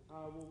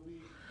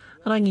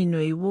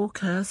 Ranginui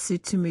Walker,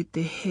 Sutumu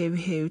Te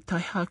Heu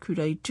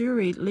Taihakurei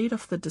Duri lead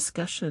off the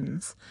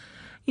discussions.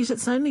 Yet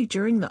it's only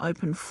during the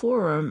open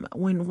forum,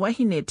 when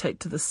wahine take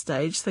to the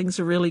stage, things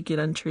really get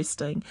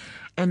interesting,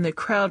 and the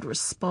crowd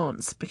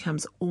response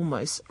becomes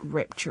almost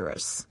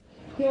rapturous.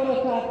 Kia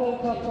ora tātou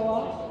katoa.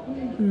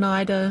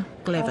 Nida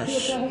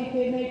Glavish. Atuatahi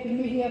tēnei te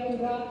mihi atu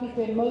rā ki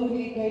te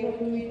mauri kei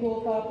roto I tō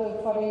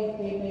tātou whare I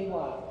tēnei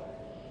wā.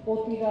 O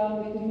tira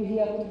me te mihi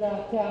atu rā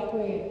kia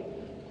koe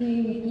ki I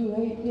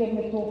tūheitia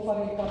me tō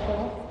whare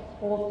katoa.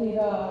 O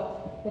tira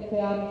te te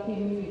ariki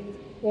nui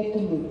e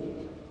tumu.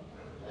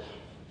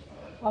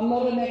 I'm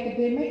not an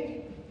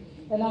academic,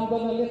 and I'm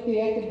going to let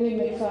the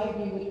academics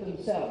argue with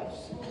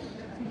themselves.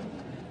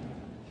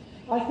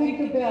 I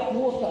think about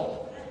water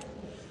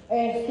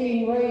as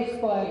being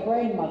raised by a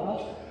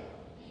grandmother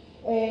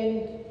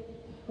and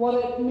what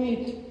it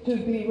meant to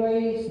be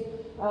raised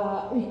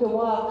I te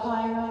wā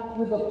kāinga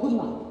with a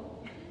puna.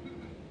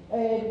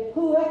 And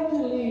who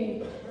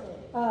actually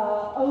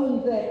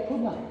owned that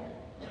puna?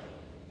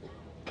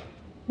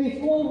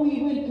 Before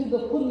we went to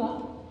the puna,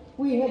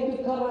 we had to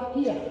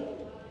karakia.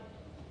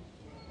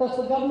 Does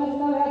the government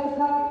know how to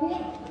karakia?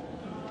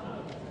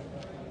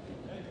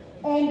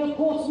 And of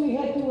course we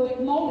had to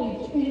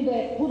acknowledge in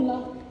that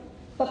puna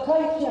the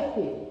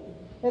kaitiaki.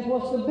 It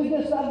was the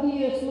biggest,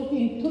 ugliest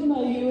looking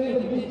tuna you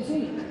ever did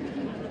see.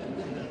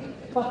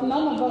 But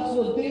none of us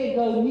would dare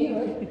go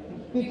near it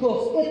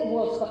because it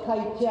was the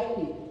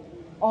kaitiaki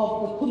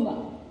of the puna,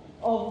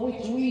 of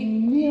which we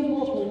mere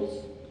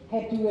mortals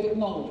had to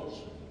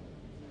acknowledge.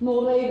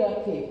 No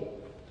reira ke.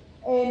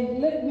 And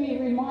let me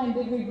remind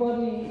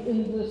everybody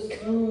in this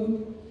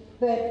room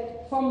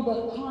that from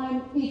the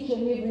time each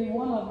and every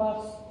one of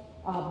us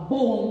are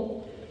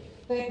born,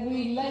 that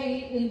we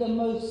lay in the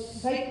most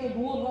sacred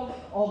water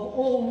of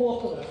all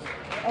waters.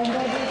 And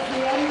that is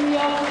the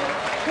amniotic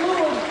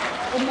fluid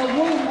in the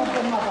womb of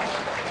the mother.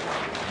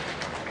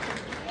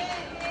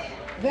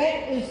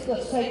 That is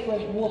the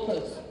sacred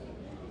waters.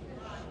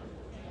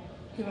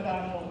 Kia ora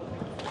anō.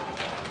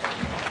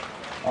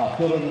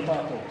 Kia ora ni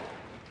tātou.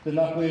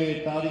 Tēnā koe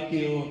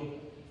tāriki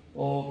o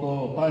tō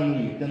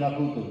tainui, tēnā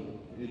koutou.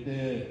 E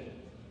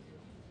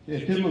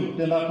temu,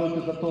 tēnā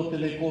koutou katoa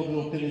tēnei kōru o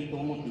tēnei tō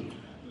motu.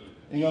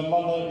 I ngā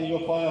mana, I ngā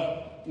whaia,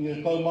 I ngā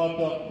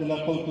kaumata,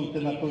 tēnā koutou a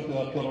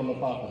kia ora na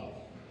tātou.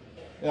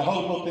 E hau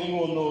no te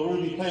ingoa no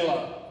Rudy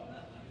Taylor,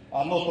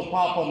 no te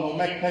pāpa no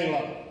Mac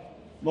Taylor,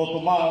 no te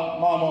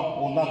māma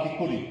o Ngāti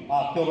Kuri,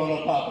 a kia ora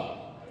na tātou.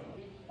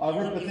 I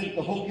represent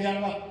the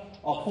hokianga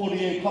of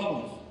 48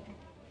 couples.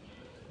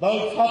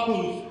 Those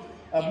couples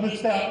have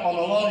missed out on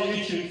a lot of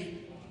issues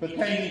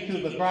pertaining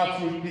to the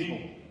grassroots people.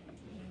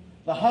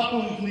 The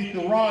hapus need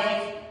to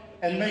rise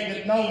and make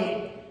it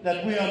known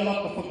that we are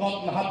not the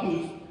forgotten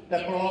hapus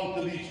that belong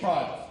to these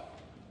tribes.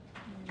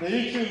 The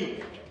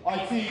issue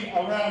I see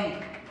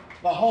around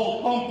the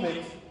whole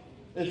complex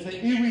is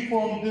the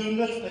e-reform doing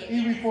this, the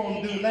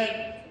e-reform doing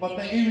that, but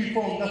the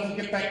e-reform doesn't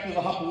get back to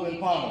the hapu and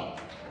whānau.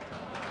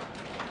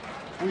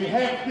 We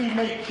have to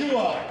make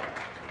sure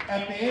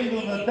at the end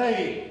of the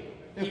day,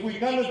 if we're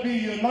going to be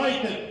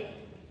united,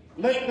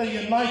 let the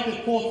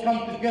united force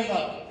come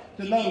together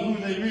to know who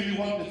they really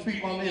want to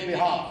speak on their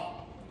behalf.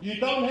 You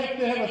don't have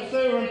to have a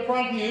sir in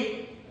front of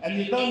you, and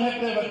you don't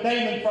have to have a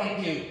dame in front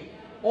of you.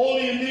 All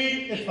you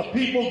need is the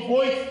people's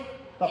voice,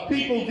 the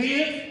people's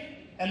ears,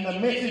 and the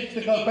message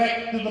to go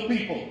back to the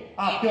people.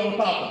 Kia ora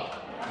tātou.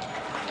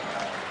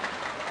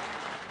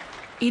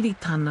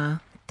 Iritana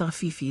ta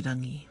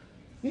whiwhirangi.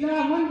 You know,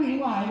 I'm wondering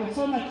why, with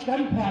so much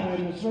gunpowder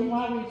in this room,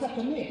 why we're in such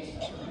a mess.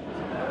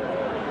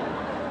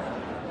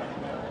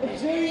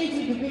 It's very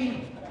easy to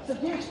be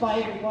seduced by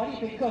everybody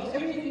because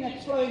everything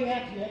that's flowing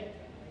out here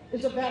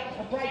is about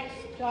a bright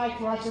sky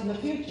for us in the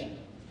future.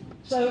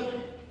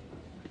 So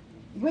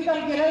we've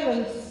got to get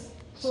over this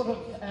sort of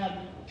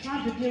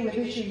trying to deal with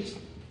issues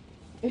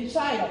in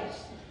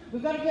silos.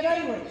 We've got to get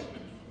over it.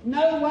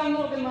 No one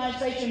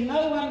organisation,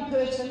 no one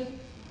person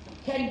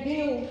can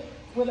deal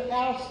with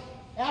our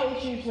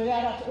issues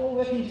without us all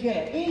working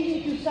together.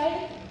 Easy to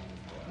say,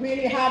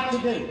 really hard to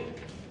do.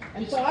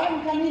 And so I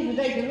don't come here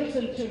today to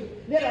listen to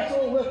let us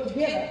all work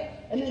together,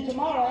 and then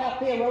tomorrow out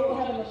there we're all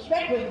having a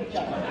scrap with each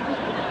other.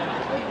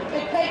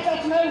 It takes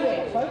us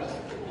nowhere, folks.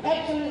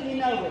 Absolutely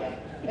nowhere.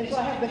 And so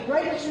I have the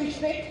greatest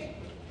respect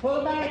for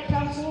the Marae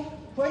Council,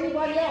 for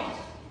anybody else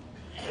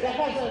that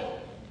has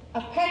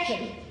a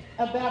passion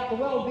about the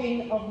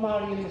well-being of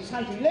Māori in this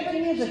country.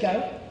 11 years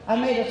ago, I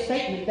made a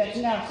statement that's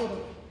now sort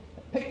of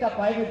picked up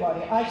by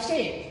everybody. I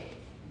said,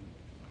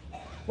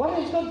 what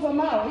is good for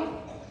Māori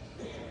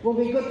will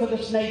be good for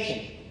this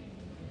nation.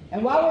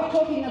 And while we're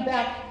talking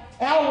about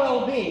our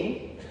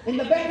well-being, in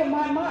the back of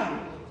my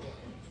mind,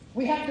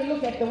 we have to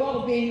look at the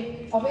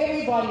well-being of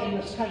everybody in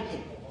this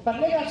country.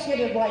 But let us get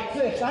it right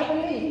first. I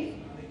believe,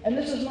 and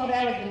this is not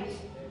arrogance,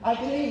 I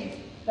believe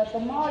that the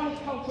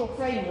Māori cultural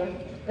framework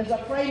is a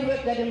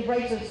framework that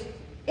embraces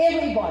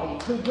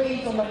everybody who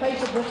breathes on the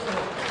face of this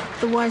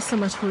earth. The Wai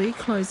Summit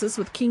closes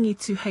with Kingi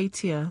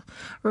Tuheitia,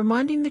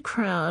 reminding the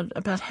crowd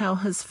about how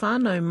his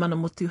whānau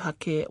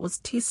Manamutuhake was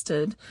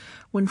tested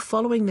when,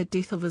 following the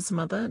death of his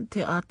mother,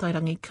 Te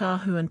Ahi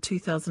Kaa, in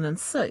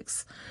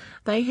 2006,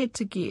 they had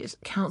to get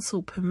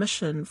council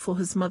permission for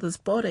his mother's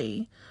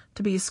body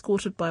to be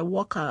escorted by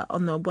waka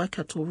on the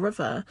Waikato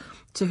River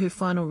to her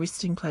final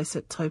resting place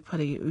at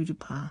Taupari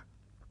Urupa.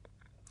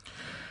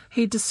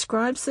 He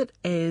describes it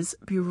as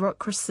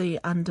bureaucracy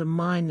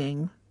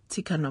undermining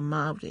tikanga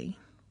Māori.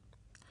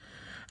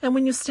 And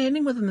when you're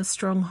standing within the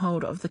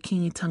stronghold of the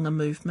kingitanga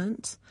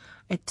movement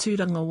at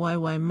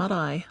Turangawaewae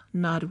Marae,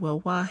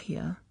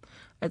 Ngaruawahia,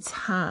 it's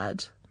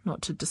hard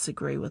not to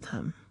disagree with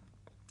him.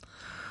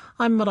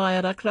 I'm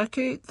Maraea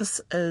Rakuraku,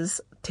 this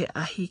is Te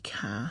Ahi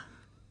Kaa.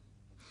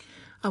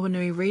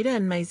 Awanui Rita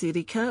and Maisie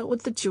Rika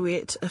with the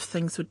duet If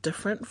Things Were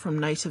Different from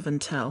Native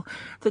Intel,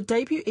 the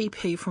debut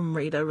EP from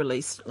Rita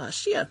released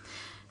last year.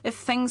 If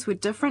Things Were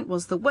Different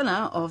was the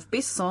winner of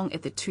Best Song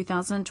at the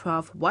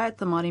 2012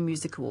 Waiata Maori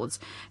Music Awards,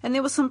 and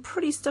there was some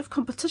pretty stiff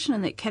competition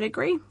in that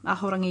category.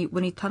 Ahorangi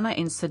Winitana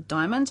and Sid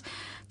Diamond,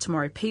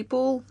 Tomorrow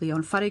People,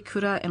 Leon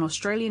Wharekura and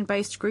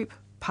Australian-based group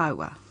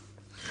Paua.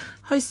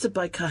 Hosted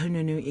by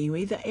Kahununu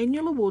Iwi, the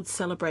annual awards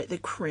celebrate the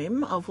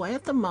creme of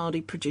Waiata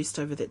Maori produced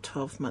over that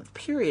 12-month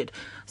period.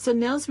 So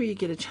now's where you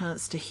get a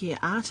chance to hear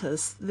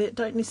artists that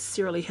don't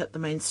necessarily hit the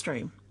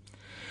mainstream.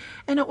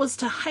 And it was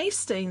to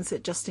Hastings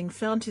that Justine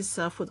found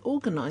herself with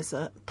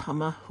organiser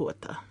Tama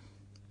Huata.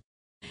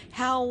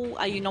 How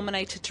are you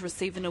nominated to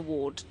receive an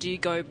award? Do you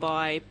go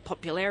by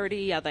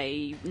popularity? Are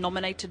they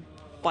nominated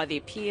by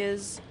their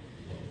peers?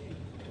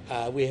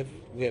 We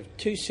have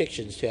two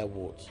sections to our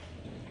awards.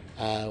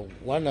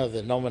 One are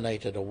the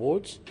nominated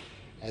awards,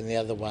 and the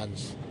other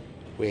ones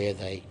where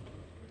they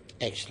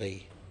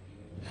actually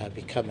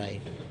become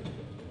a...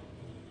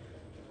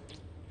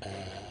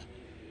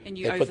 and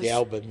you they put the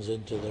albums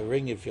into the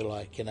ring, if you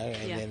like, and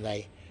then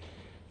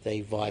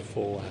they vie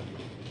for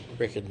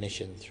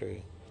recognition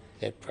through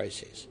that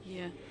process.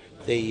 Yeah.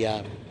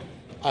 The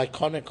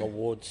iconic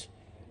awards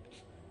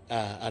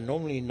are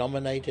normally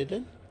nominated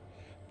in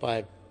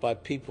by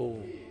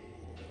people,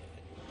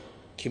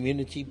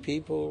 community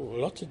people,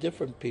 lots of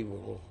different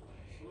people.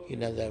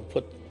 They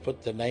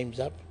put the names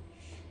up,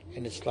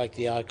 and it's like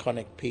the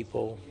iconic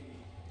people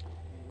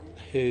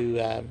who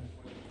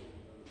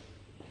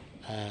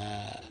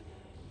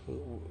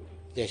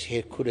there's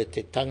He Kura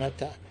Te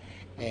Tangata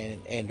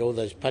and all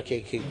those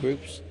Pakeke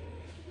groups.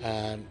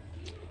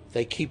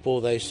 They keep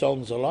all those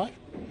songs alive,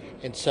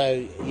 and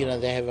so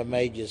they have a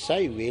major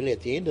say really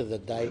at the end of the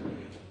day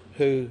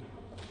who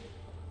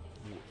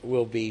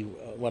will be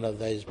one of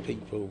those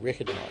people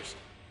recognised.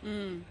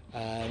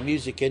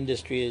 Music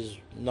industry is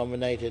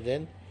nominated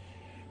in.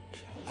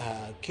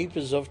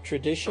 keepers of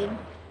tradition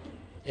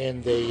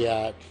and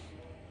the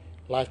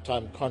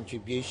lifetime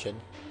contribution.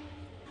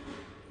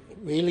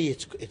 Really,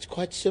 it's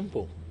quite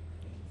simple,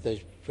 those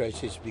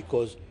processes,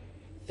 because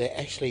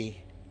they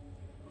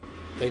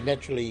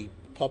naturally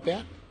pop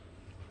out.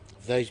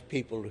 Those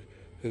people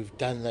who've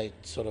done that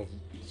sort of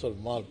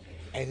mild,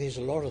 and there's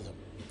a lot of them.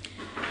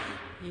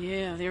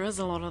 Yeah, there is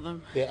a lot of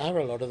them. There are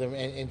a lot of them,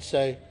 and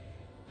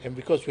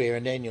because we're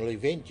an annual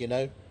event, you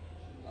know,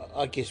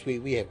 I guess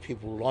we have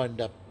people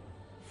lined up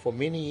for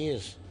many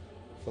years,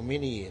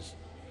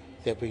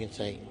 that we can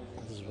say,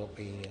 this is what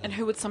we... And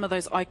who would some of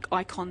those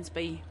icons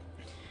be?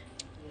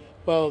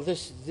 Well,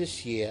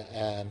 this year,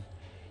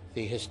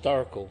 the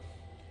historical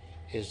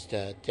is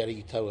the Te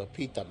Rikitaua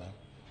Pitama,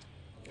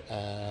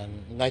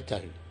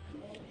 Ngaitahu.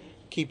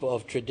 Keeper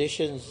of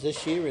traditions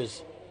this year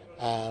is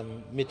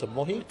Mita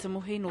Mohi. Mita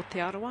Mohi no Te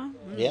Arawa.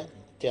 Yeah,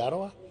 Te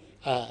Arawa.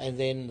 And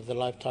then the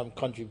lifetime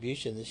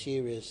contribution this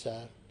year is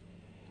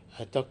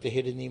Dr.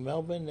 Hirini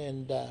Melbourne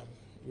and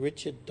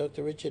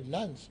Dr. Richard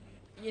Nuns.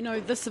 You know,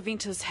 this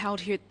event is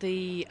held here at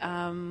the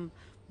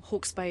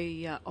Hawke's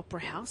Bay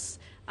Opera House.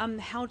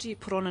 How do you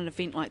put on an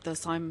event like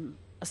this? I'm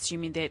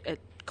assuming that it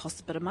costs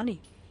a bit of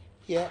money.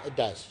 Yeah, it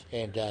does.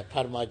 And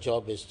part of my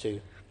job is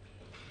to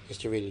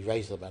really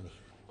raise the money.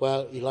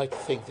 Well, you like to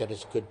think that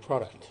it's a good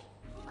product.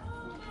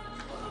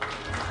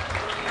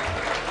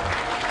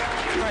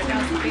 Right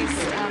now, the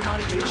best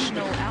Māori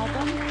traditional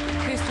album,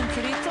 Kirsten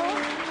Tirito,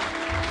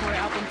 for our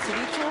album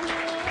Tirito.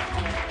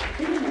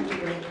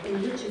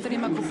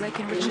 Whirimako Blake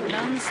and Richard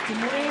Nuns, Te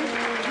Murray,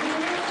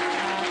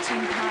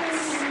 10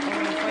 parts of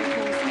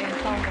vocals and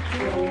taonga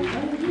pūro.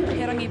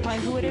 He Rangi Pai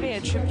Huarere, a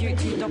tribute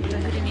to Dr.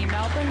 Hirini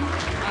Melbourne,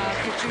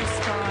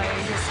 produced by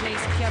his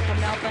niece Waiata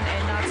Melbourne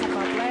and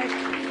Tama Black.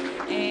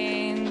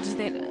 And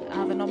that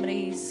are the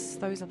nominees,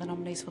 those are the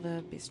nominees for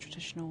the Best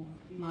Traditional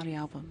Māori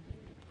Album.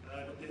 So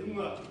the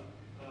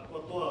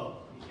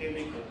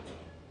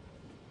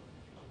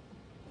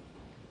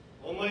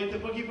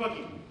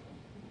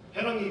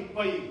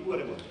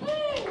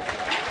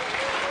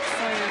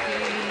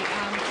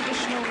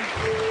traditional,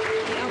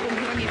 the album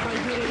Hirangi Pai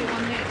Huarere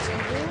won that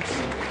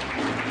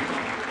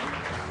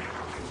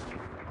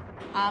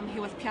award.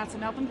 Here with Waiata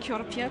Melbourne, kia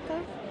ora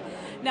Waiata.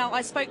 Now,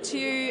 I spoke to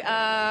you,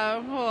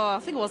 I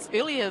think it was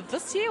earlier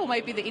this year, or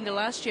maybe the end of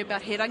last year,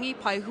 about He Rangi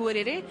Pai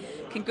Huarere.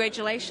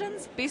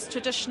 Congratulations, Best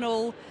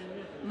Traditional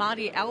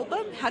Māori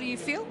Album. How do you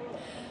feel?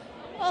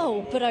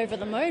 Oh, a bit over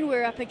the moon.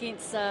 We're up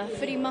against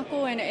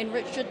Whirimako and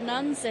Richard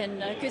Nuns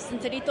and Kirsten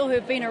Tirito, who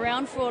have been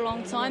around for a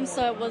long time.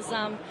 So it was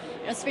a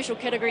special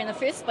category in the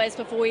first place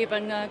before we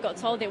even got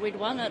told that we'd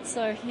won it.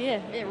 So, yeah,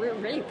 we're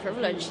really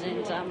privileged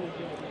and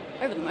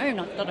over the moon.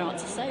 I don't know what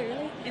to say,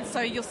 really. And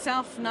so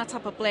yourself,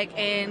 Tama Black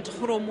and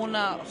Horo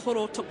Mona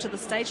Horo took to the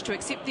stage to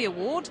accept the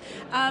award.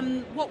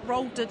 What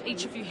role did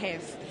each of you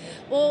have?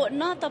 Well,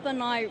 Tama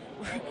and I,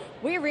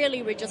 we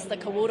really were just the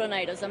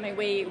coordinators. I mean,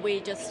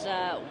 we just...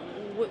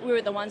 we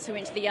were the ones who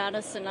went to the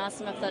artists and asked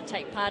them if they'd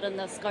take part in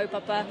this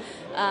kaupapa,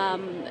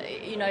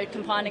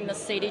 compiling the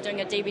CD,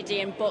 doing a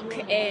DVD and book,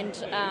 and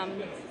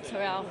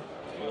to our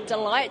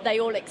delight, they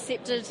all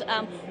accepted.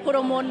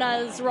 Horo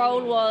Mona's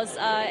role was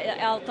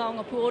our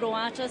taonga pūoro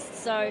artist,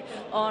 so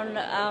on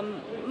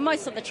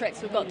most of the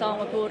tracks we've got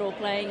taonga pūoro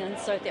playing, and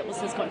so that was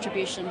his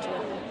contribution to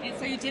it. And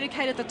so you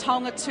dedicated the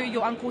taonga to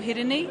your uncle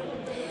Hirini?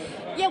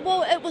 Yeah,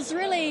 well, it was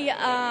really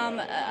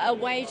a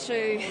way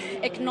to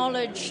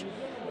acknowledge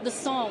the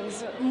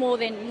songs more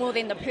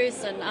than the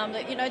person.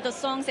 The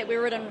songs that were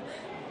written,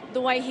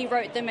 the way he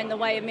wrote them and the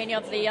way many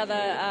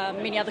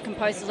other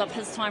composers of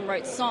his time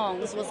wrote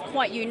songs was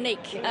quite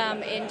unique,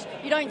 and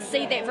you don't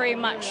see that very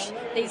much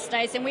these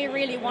days, and we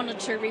really wanted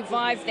to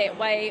revive that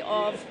way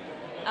of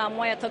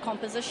Waiata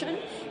composition.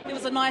 There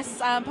was a nice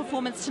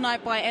performance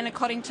tonight by Anna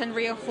Coddington,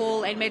 Rhea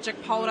Hall and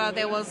Magic Paura.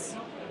 That was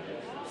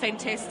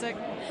fantastic.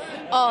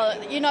 Oh,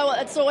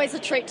 it's always a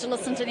treat to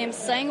listen to them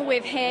sing.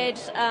 We've had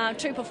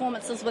 2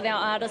 performances with our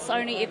artists,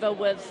 only ever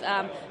with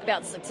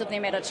about 6 of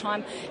them at a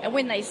time. And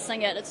when they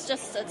sing it,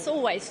 it's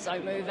always so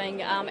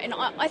moving. And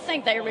I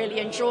think they really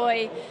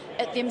enjoy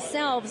it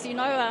themselves. They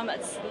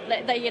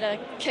get a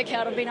kick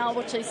out of being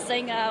able to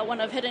sing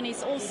one of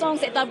Hirini's all songs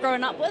that they've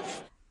grown up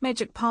with.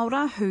 Magic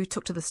Paura, who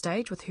took to the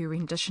stage with her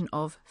rendition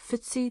of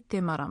Whitsi Te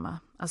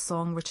Marama, a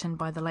song written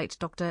by the late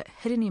Dr.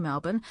 Hirini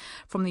Melbourne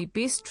from the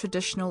Best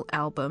Traditional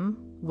Album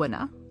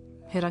winner,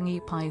 He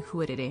Rangi Pai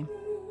Huarere.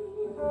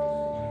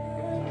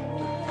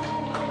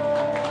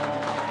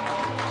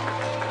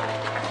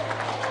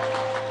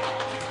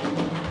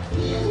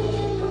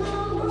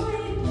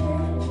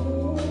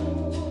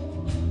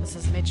 This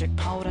is Magic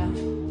Paura.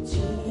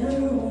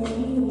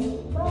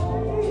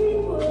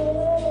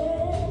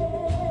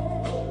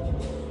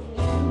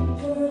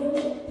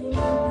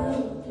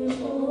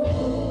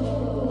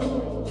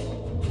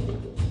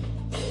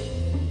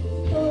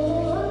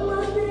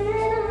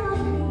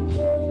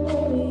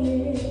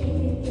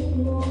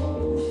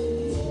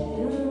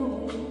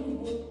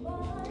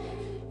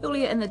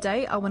 Earlier in the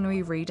day,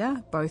 Awanui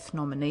Reader, both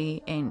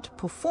nominee and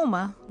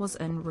performer, was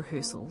in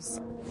rehearsals.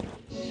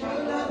 La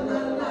la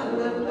la la.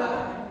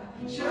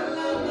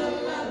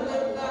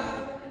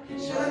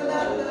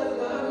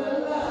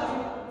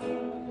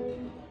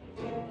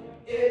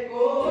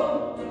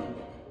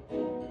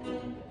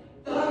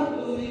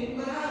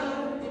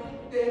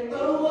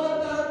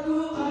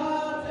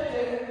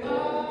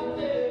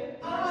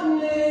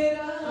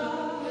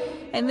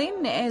 And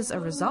then, as a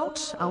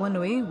result,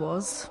 Awanui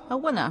was a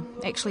winner.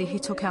 Actually, he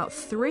took out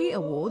 3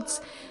 awards: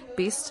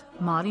 Best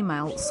Māori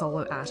Male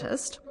Solo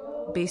Artist,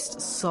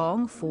 Best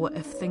Song for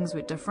If Things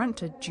Were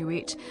Different, a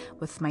duet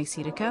with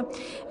Ahi Kaa,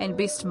 and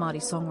Best Māori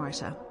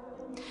Songwriter.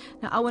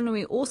 Now,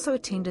 Awanui also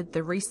attended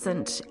the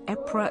recent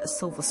APRA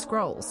Silver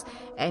Scrolls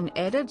and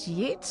added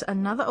yet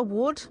another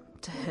award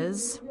to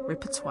his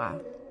repertoire.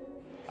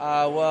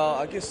 Well,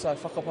 I guess I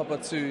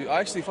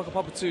actually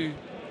whakapapa to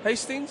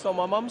Hastings on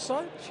my mum's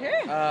side.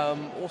 Sure.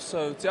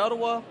 Also Te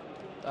Aroa,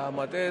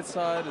 my dad's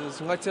side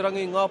is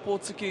Ngaiterangi,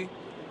 Ngāpōtiki,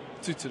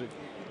 Tūturu.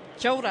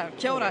 Kia ora,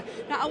 kia ora.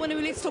 Now,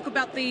 Awanui, let's talk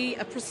about the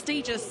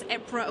prestigious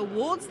APRA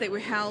Awards that were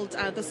held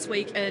this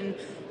week in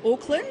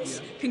Auckland.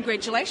 Yeah.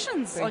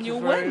 Congratulations on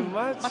your win. Thank you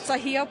very much.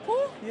 Matahia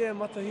po? Yeah,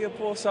 matahia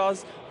po. So I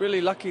was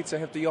really lucky to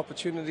have the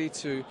opportunity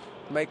to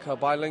make a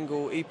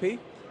bilingual EP.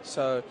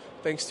 So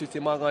thanks to Te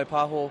Māngai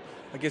Pāho,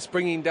 I guess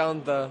bringing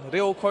down the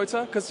reo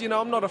quota, because, you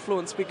know, I'm not a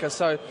fluent speaker,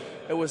 so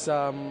it was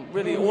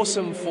really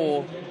awesome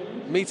for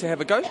me to have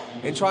a go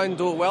and try and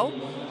do it well.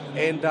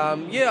 And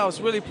I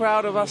was really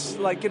proud of us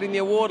getting the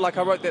award.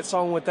 I wrote that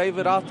song with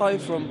David Atai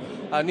from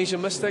Nisha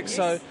Mystics.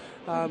 Yes. So,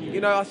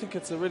 I think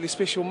it's a really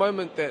special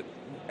moment that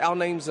our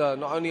names are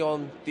not only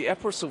on the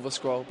APRA Silver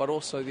Scroll, but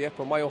also the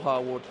APRA Maioha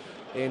Award.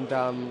 And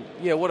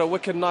what a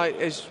wicked night,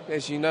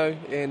 as you know,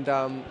 and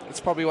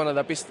it's probably one of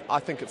the best.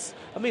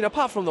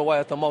 Apart from the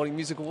Waiata Maori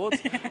Music Awards,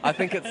 I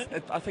think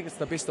it's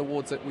the best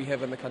awards that we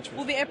have in the country.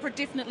 Well, the APRA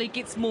definitely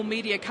gets more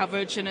media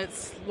coverage, and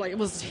it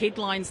was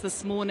headlines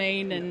this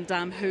morning,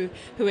 and who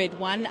had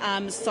won.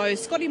 So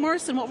Scotty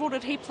Morrison, what role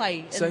did he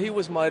play? So he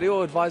was my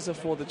reo advisor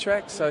for the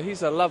track. So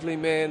he's a lovely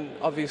man,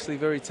 obviously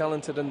very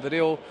talented in the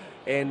reo,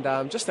 and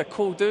just a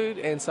cool dude.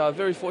 And so I'm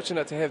very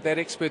fortunate to have that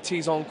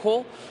expertise on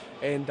call.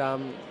 And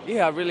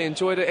I really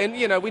enjoyed it.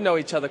 And, we know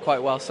each other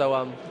quite well,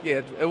 so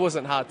it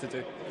wasn't hard to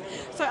do.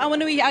 So,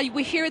 Awanui,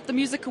 we're here at the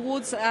Music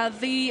Awards.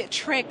 The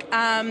track,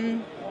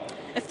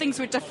 If Things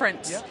Were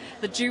Different,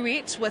 the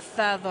duet with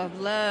the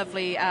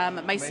lovely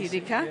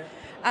Ahi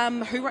Kaa.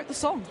 Who wrote the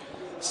song?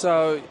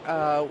 So,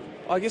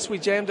 I guess we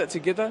jammed it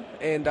together,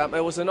 and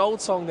it was an old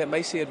song that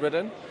Macy had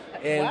written,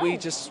 and we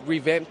just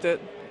revamped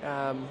it,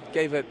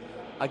 gave it,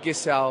 I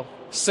guess, our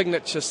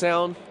signature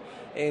sound,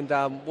 and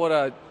what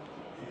a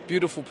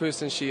beautiful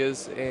person she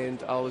is,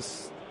 and I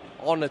was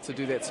honoured to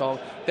do that song.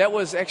 That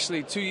was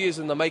actually 2 years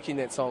in the making,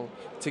 that song,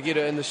 to get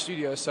it in the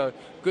studio, so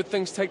good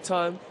things take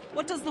time.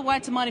 What does the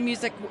Waiata Maori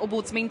Music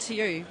Awards mean to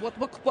you? What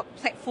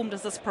platform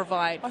does this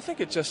provide? I think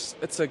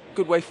it's a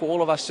good way for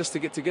all of us just to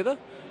get together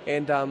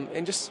and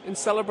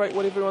celebrate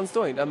what everyone's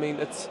doing. I mean,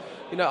 it's,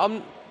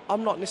 I'm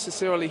not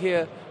necessarily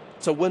here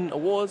to win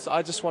awards.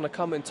 I just want to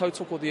come and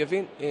tautoko the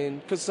event,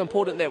 and because it's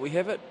important that we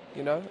have it.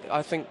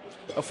 I think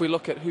if we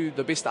look at who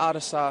the best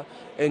artists are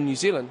in New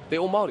Zealand, they're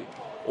all Māori.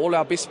 All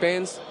our best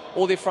bands,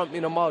 all their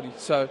frontmen are Māori.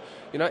 So,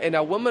 and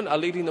our women are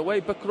leading the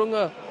way.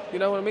 Bikrunga, you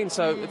know what I mean?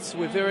 So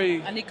we're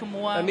very Anika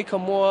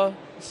Moa.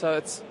 So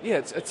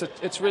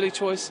it's really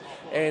choice,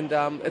 and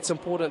it's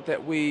important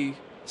that we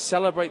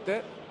celebrate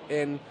that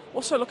and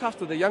also look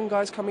after the young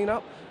guys coming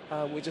up.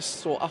 We just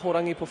saw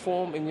Ahorangi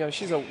perform, and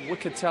she's a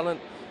wicked talent.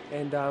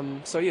 And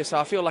so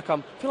I feel like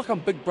I'm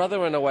big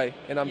brother in a way,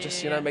 and I'm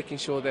just making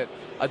sure that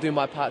I do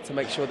my part to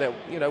make sure that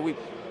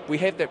we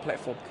have that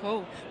platform.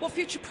 Cool. What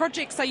future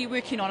projects are you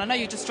working on? I know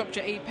you just dropped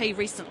your EP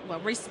recently.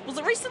 Was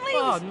it recently?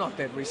 Oh, not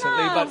that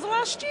recently. No, but was it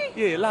last year?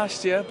 Yeah,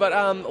 last year. But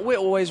we're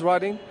always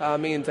writing.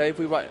 Me and Dave,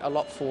 we write a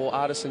lot for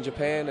artists in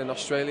Japan and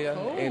Australia,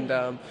 and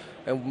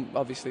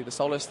obviously the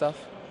solo stuff.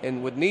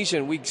 And with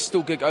Nishan, we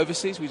still gig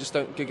overseas. We just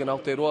don't gig in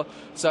Aotearoa.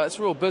 So it's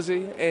real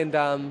busy. And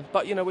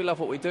but we love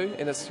what we do,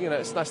 and it's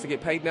it's nice to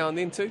get paid now and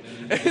then too.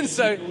 And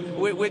so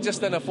we're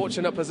just in a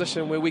fortunate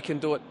position where we can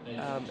do it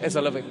as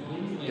a living.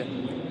 Yeah.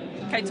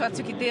 Kei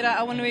toatu ki tērā,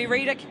 Awanui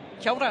Reira.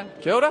 Kia ora.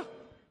 Kia ora.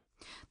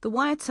 The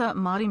Waiata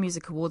Māori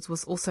Music Awards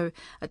was also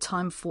a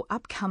time for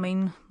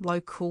upcoming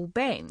local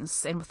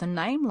bands, and with a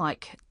name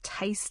like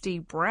Tasty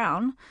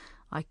Brown,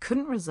 I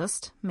couldn't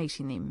resist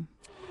meeting them.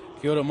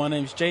 Kia ora, my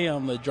name's Jay,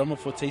 I'm the drummer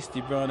for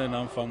Tasty Brown and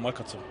I'm from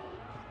Waikato.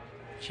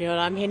 Kia ora,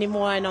 I'm Henny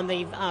Moore and I'm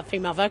the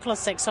female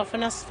vocalist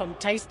saxophonist from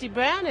Tasty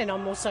Brown, and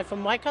I'm also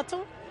from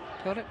Waikato.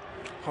 Kia ora.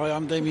 Hi,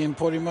 I'm Damien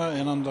Porima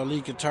and I'm the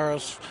lead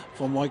guitarist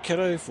from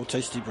Waikato for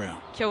Tasty Brown.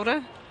 Kia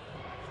ora.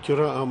 Kia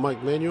ora, I'm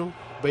Mike Manuel,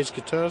 bass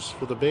guitarist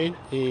for the band,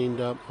 and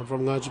I'm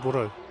from Ngāji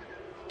Porou.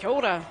 Kia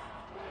ora.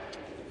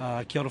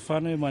 Kia ora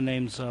whānau, my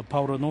name's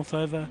Paura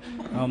Northover.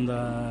 I'm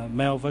the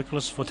male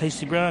vocalist for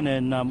Tasty Brown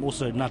and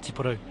also Ngāti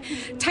Porou.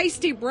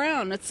 Tasty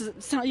Brown, it's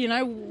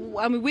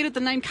where did the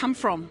name come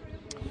from?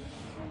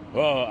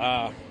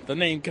 Well, the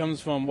name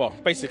comes from,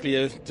 basically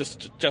it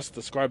just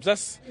describes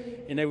us.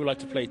 We like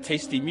to play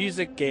tasty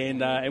music,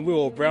 and we're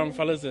all brown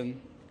fellas and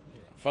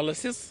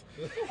Falasis.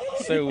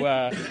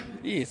 So,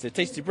 so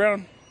Tasty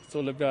Brown. It's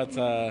all about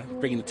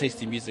bringing the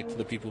tasty music to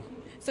the people.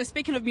 So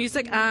speaking of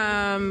music,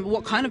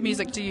 what kind of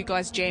music do you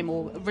guys jam,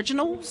 or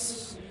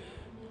originals?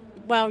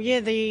 Well, yeah,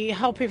 the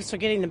whole purpose for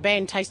getting the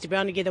band Tasty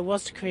Brown together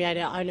was to create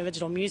our own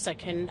original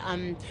music and,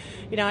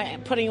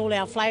 putting all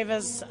our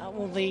flavours,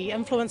 all the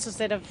influences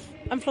that have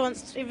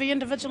influenced every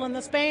individual in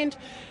this band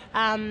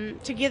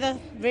together,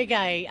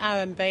 reggae,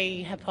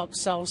 R&B, hip-hop,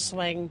 soul,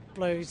 swing,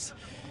 blues,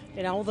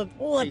 all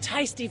the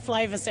tasty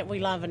flavours that we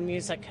love in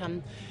music.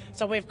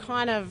 So we've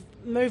kind of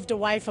moved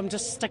away from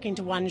just sticking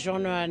to one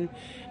genre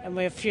and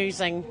we're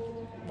fusing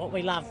what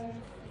we love.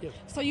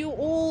 So you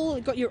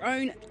all got your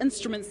own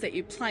instruments that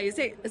you play. Is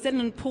that an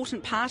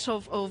important part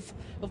of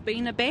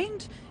being a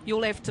band? You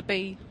all have to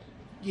be...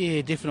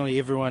 Yeah, definitely.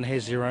 Everyone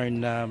has their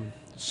own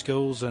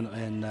skills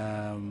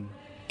and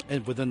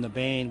within the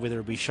band, whether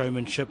it be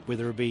showmanship,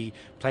 whether it be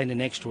playing an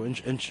extra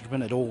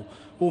instrument, it all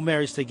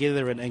marries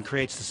together and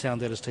creates the sound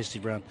that is Tasty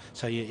Brown.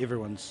 So yeah,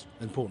 everyone's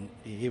important.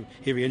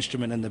 Every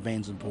instrument in the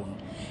band's important.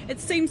 It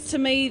seems to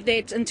me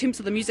that in terms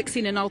of the music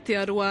scene in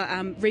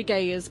Aotearoa,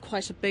 reggae is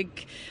quite a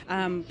big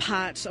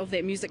part of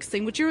that music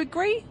scene. Would you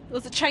agree?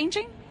 Was it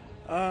changing?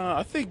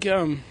 I think,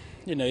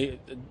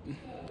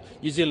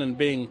 New Zealand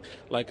being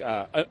like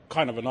a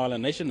kind of an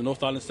island nation, the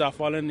North Island, South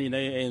Island,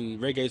 and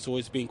reggae's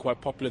always been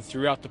quite popular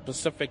throughout the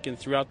Pacific and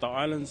throughout the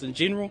islands in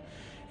general.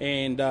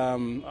 And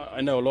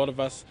I know a lot of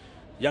us,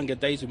 younger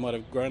days, we might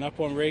have grown up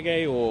on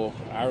reggae or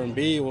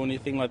R&B or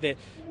anything like that.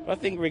 But I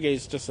think reggae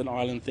is just an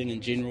island thing in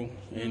general,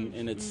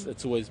 and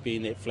it's always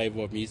been that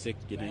flavour of music.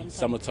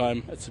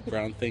 Summertime, it's a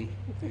brown thing.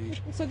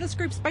 So this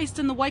group's based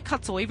in the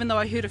Waikato, even though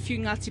I heard a few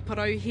Ngāti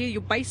Parau here.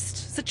 You're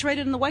based,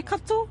 situated in the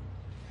Waikato?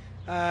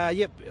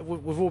 Yep,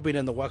 we've all been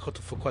in the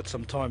Waikato for quite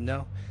some time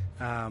now.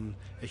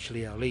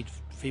 Actually, our lead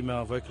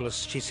female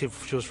vocalist, she said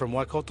she was from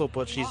Waikato,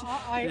 but she's...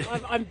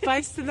 I'm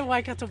based in the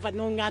Waikato, but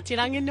no Ngāti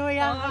Ranginui.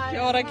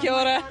 Kia ora, kia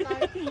ora.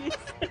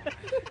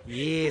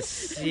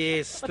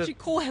 Yes. But you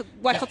call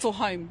Waikato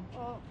home?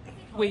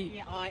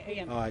 I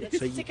am. Alright,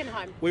 so second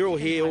home. We're all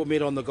here, all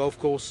met on the golf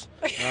course,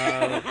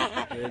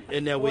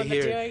 and now we're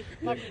here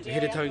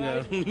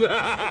Heretonga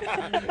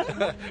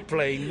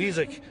playing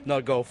music,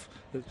 not golf.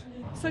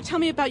 So tell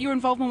me about your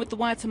involvement with the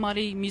Waiata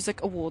Maori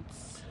Music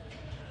Awards.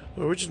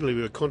 Well, originally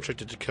we were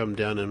contracted to come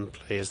down and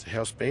play as the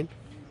house band,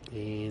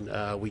 and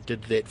we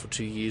did that for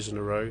 2 years in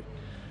a row.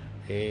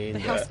 And the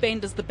house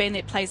band is the band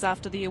that plays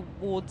after the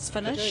awards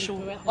finish,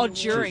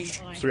 during?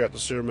 Throughout the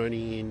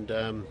ceremony, and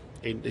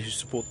who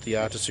support the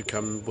artists who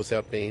come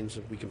without bands,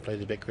 and we can play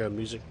the background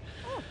music.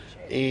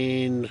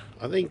 And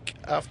I think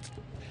after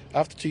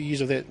 2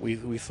 years of that,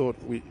 we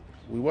thought we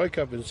woke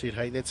up and said,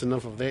 hey, that's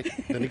enough of that.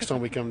 The next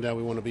time we come down,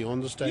 we want to be on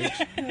the stage.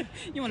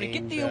 You want to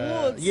get the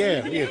awards.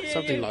 Yeah,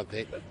 something like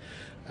that.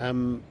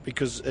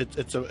 Because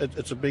it's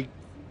a big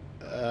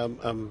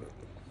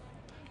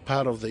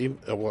part of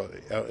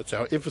it's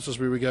our emphasis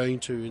we were going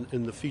to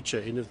in the future,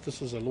 and if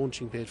this is a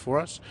launching pad for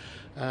us,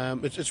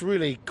 it's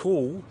really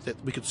cool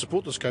that we could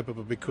support this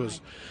kaupapa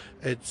because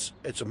it's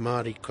a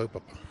Māori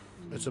kaupapa.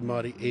 It's a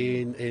Māori,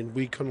 and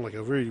we kind of like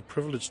are really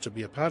privileged to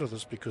be a part of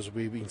this because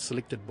we've been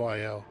selected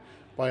by our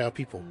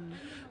people,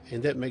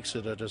 and that makes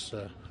it just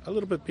a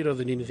little bit better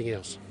than anything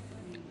else.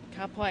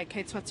 Ka pai,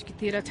 kei tuatu ki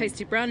tērā,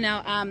 Tasty Brown.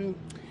 Now,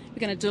 we're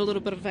going to do a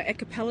little bit of an a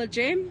cappella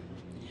jam.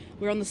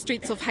 We're on the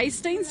streets of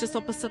Hastings, just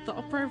opposite the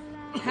Opera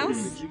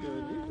House.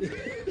 1,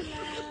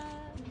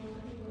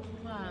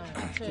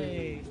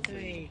 2,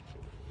 3.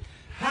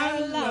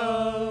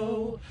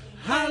 Hello,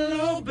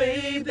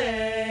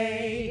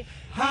 baby.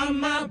 Hi,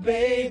 my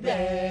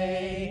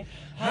baby.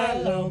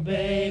 Hello,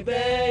 baby.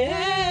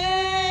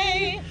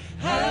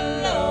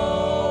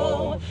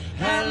 Hello,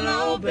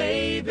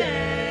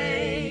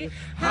 baby.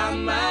 Hi,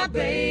 my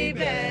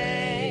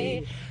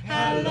baby.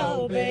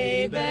 Hello,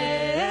 baby.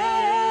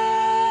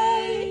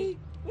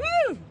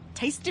 Woo!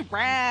 Tasty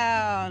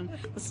Brown.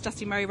 This is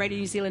Justine Murray, Radio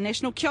New Zealand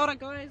National. Kia ora,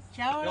 guys.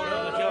 Kia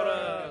ora. Kia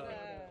ora.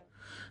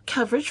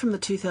 Coverage from the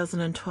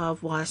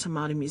 2012 Waiata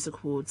Maori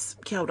Music Awards.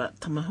 Kia ora,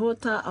 Tama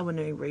Huata,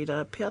 Awanui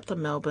Reader, Piata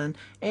Melbourne,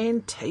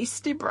 and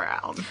Tasty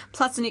Brown.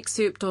 Plus an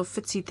excerpt of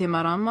Whiti Te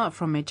Marama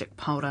from Magic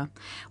Paura.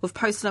 We've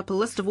posted up a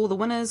list of all the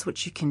winners,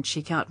 which you can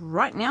check out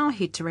right now.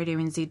 Head to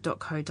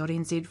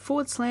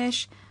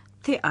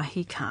radionz.co.nz/Te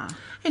Ahi Kaa.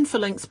 And for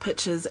links,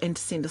 pictures, and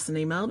to send us an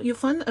email, you'll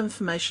find the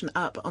information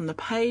up on the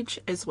page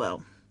as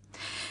well.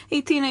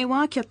 I tēnei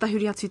wā, kia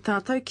tahuri atu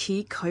tātou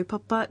ki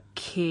kaupapa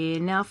ke.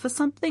 Now for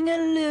something a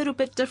little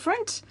bit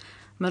different,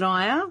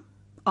 Maraea,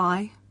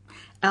 our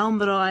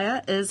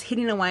Maraea is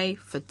heading away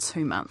for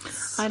 2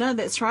 months. I know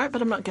that's right,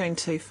 but I'm not going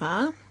too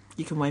far.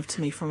 You can wave to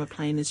me from a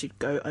plane as you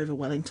go over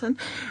Wellington.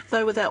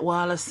 Though without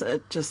wireless,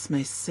 it just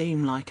may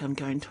seem like I'm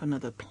going to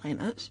another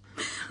planet.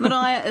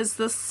 Maraea is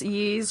this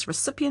year's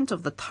recipient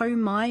of the Tau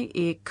Mai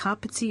e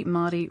Kapiti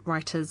Māori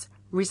Writers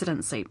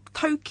residency.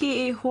 Tau ke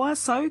e hoa,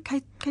 so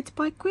kei te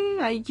pai koe,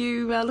 are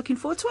you looking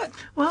forward to it?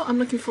 Well, I'm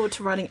looking forward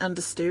to writing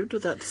undisturbed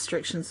without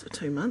distractions for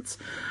 2 months,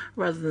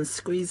 rather than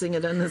squeezing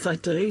it in as I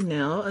do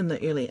now in the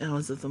early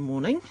hours of the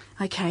morning.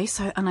 Okay,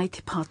 so anei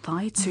te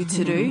pātai,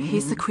 tūturu.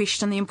 Here's the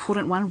question, the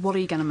important one. What are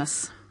you going to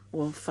miss?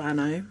 Well,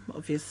 whānau,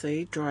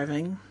 obviously,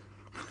 driving,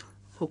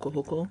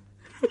 hoko.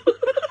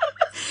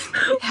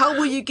 How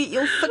will you get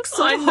your fix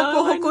of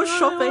hoko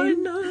shopping? I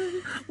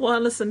know.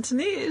 Wireless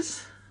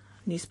internet,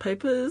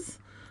 newspapers,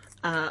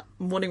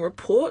 morning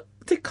report,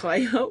 te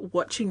kaiha,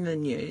 watching the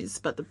news,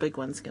 but the big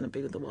one's going to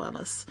be with the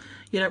wireless.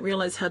 You don't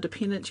realise how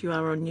dependent you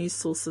are on news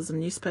sources and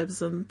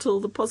newspapers until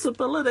the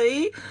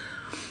possibility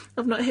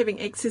of not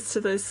having access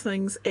to those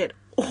things at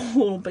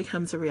all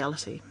becomes a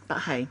reality. But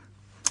hey,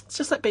 it's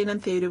just like being in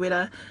Te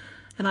Uruwera,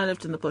 and I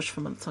lived in the bush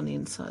for months on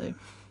end, so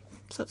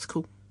it's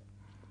cool.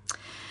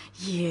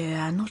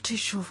 Yeah, not too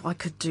sure if I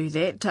could do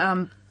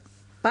that.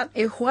 But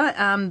e hoa,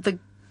 the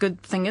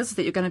good thing is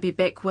that you're going to be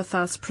back with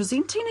us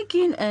presenting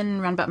again in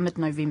around about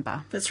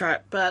mid-November. That's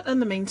right. But in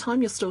the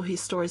meantime, you'll still hear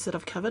stories that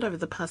I've covered over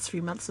the past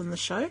few months in the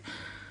show.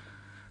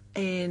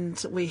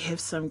 And we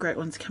have some great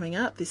ones coming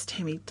up. There's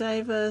Tammy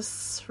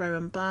Davis,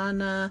 Rowan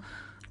Barner,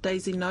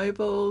 Daisy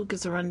Noble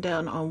gives a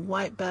rundown on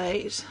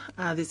whitebait.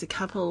 There's a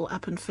couple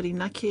up in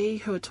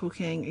Whirinaki who are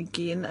talking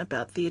again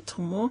about their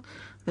tomo.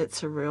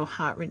 That's a real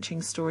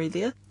heart-wrenching story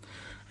there.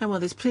 And well,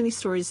 there's plenty of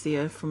stories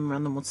there from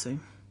around the Motu.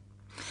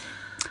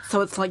 So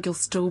it's like you'll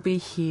still be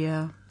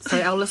here. So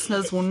our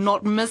listeners will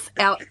not miss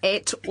out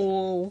at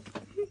all.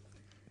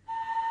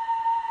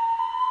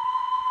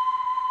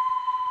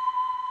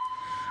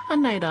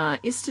 Maraea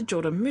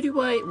Esther-Jordan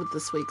Muriwai with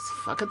this week's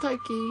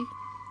whakataukī.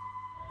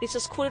 This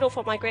is kōrero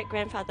from my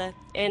great-grandfather,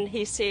 and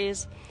he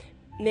says,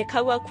 me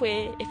kaua koe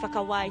e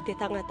whakawai te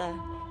tangata,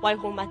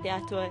 waiho mate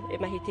atua e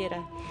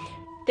mahitera.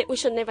 That we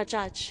should never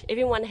judge.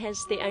 Everyone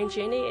has their own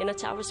journey, and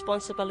it's our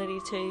responsibility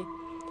to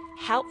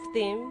help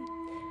them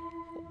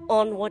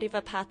on whatever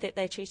path that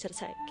they choose to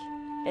take.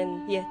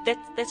 And yeah,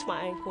 that's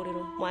my own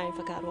kōrero, my own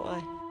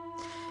whakaaroa.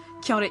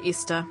 Kia ora,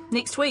 Esther.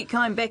 Next week,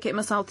 I'm back at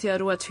Miss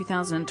Aotearoa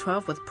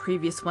 2012 with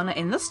previous winner,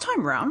 and this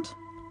time round,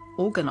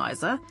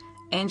 organiser,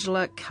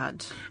 Angela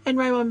Cudd. And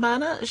Rowan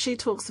Barner, she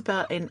talks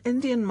about an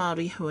Indian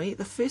Māori hui,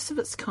 the first of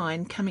its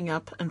kind, coming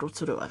up in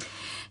Rotorua.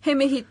 He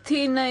mihi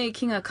tēnei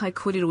ki ngā kai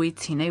kōrero i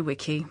tēnei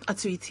wiki.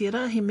 Atu i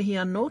tērā, he mihi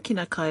anō ki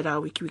ngā kai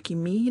rā wiki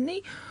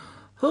mihini.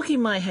 Hoki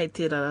mai hei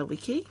tērā rā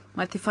wiki.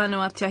 Mai te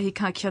whānau ati ahi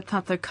kā kia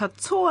tātou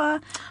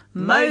katoa.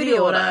 Mauri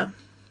ora.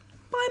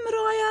 Bye,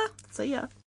 Maraea. See ya.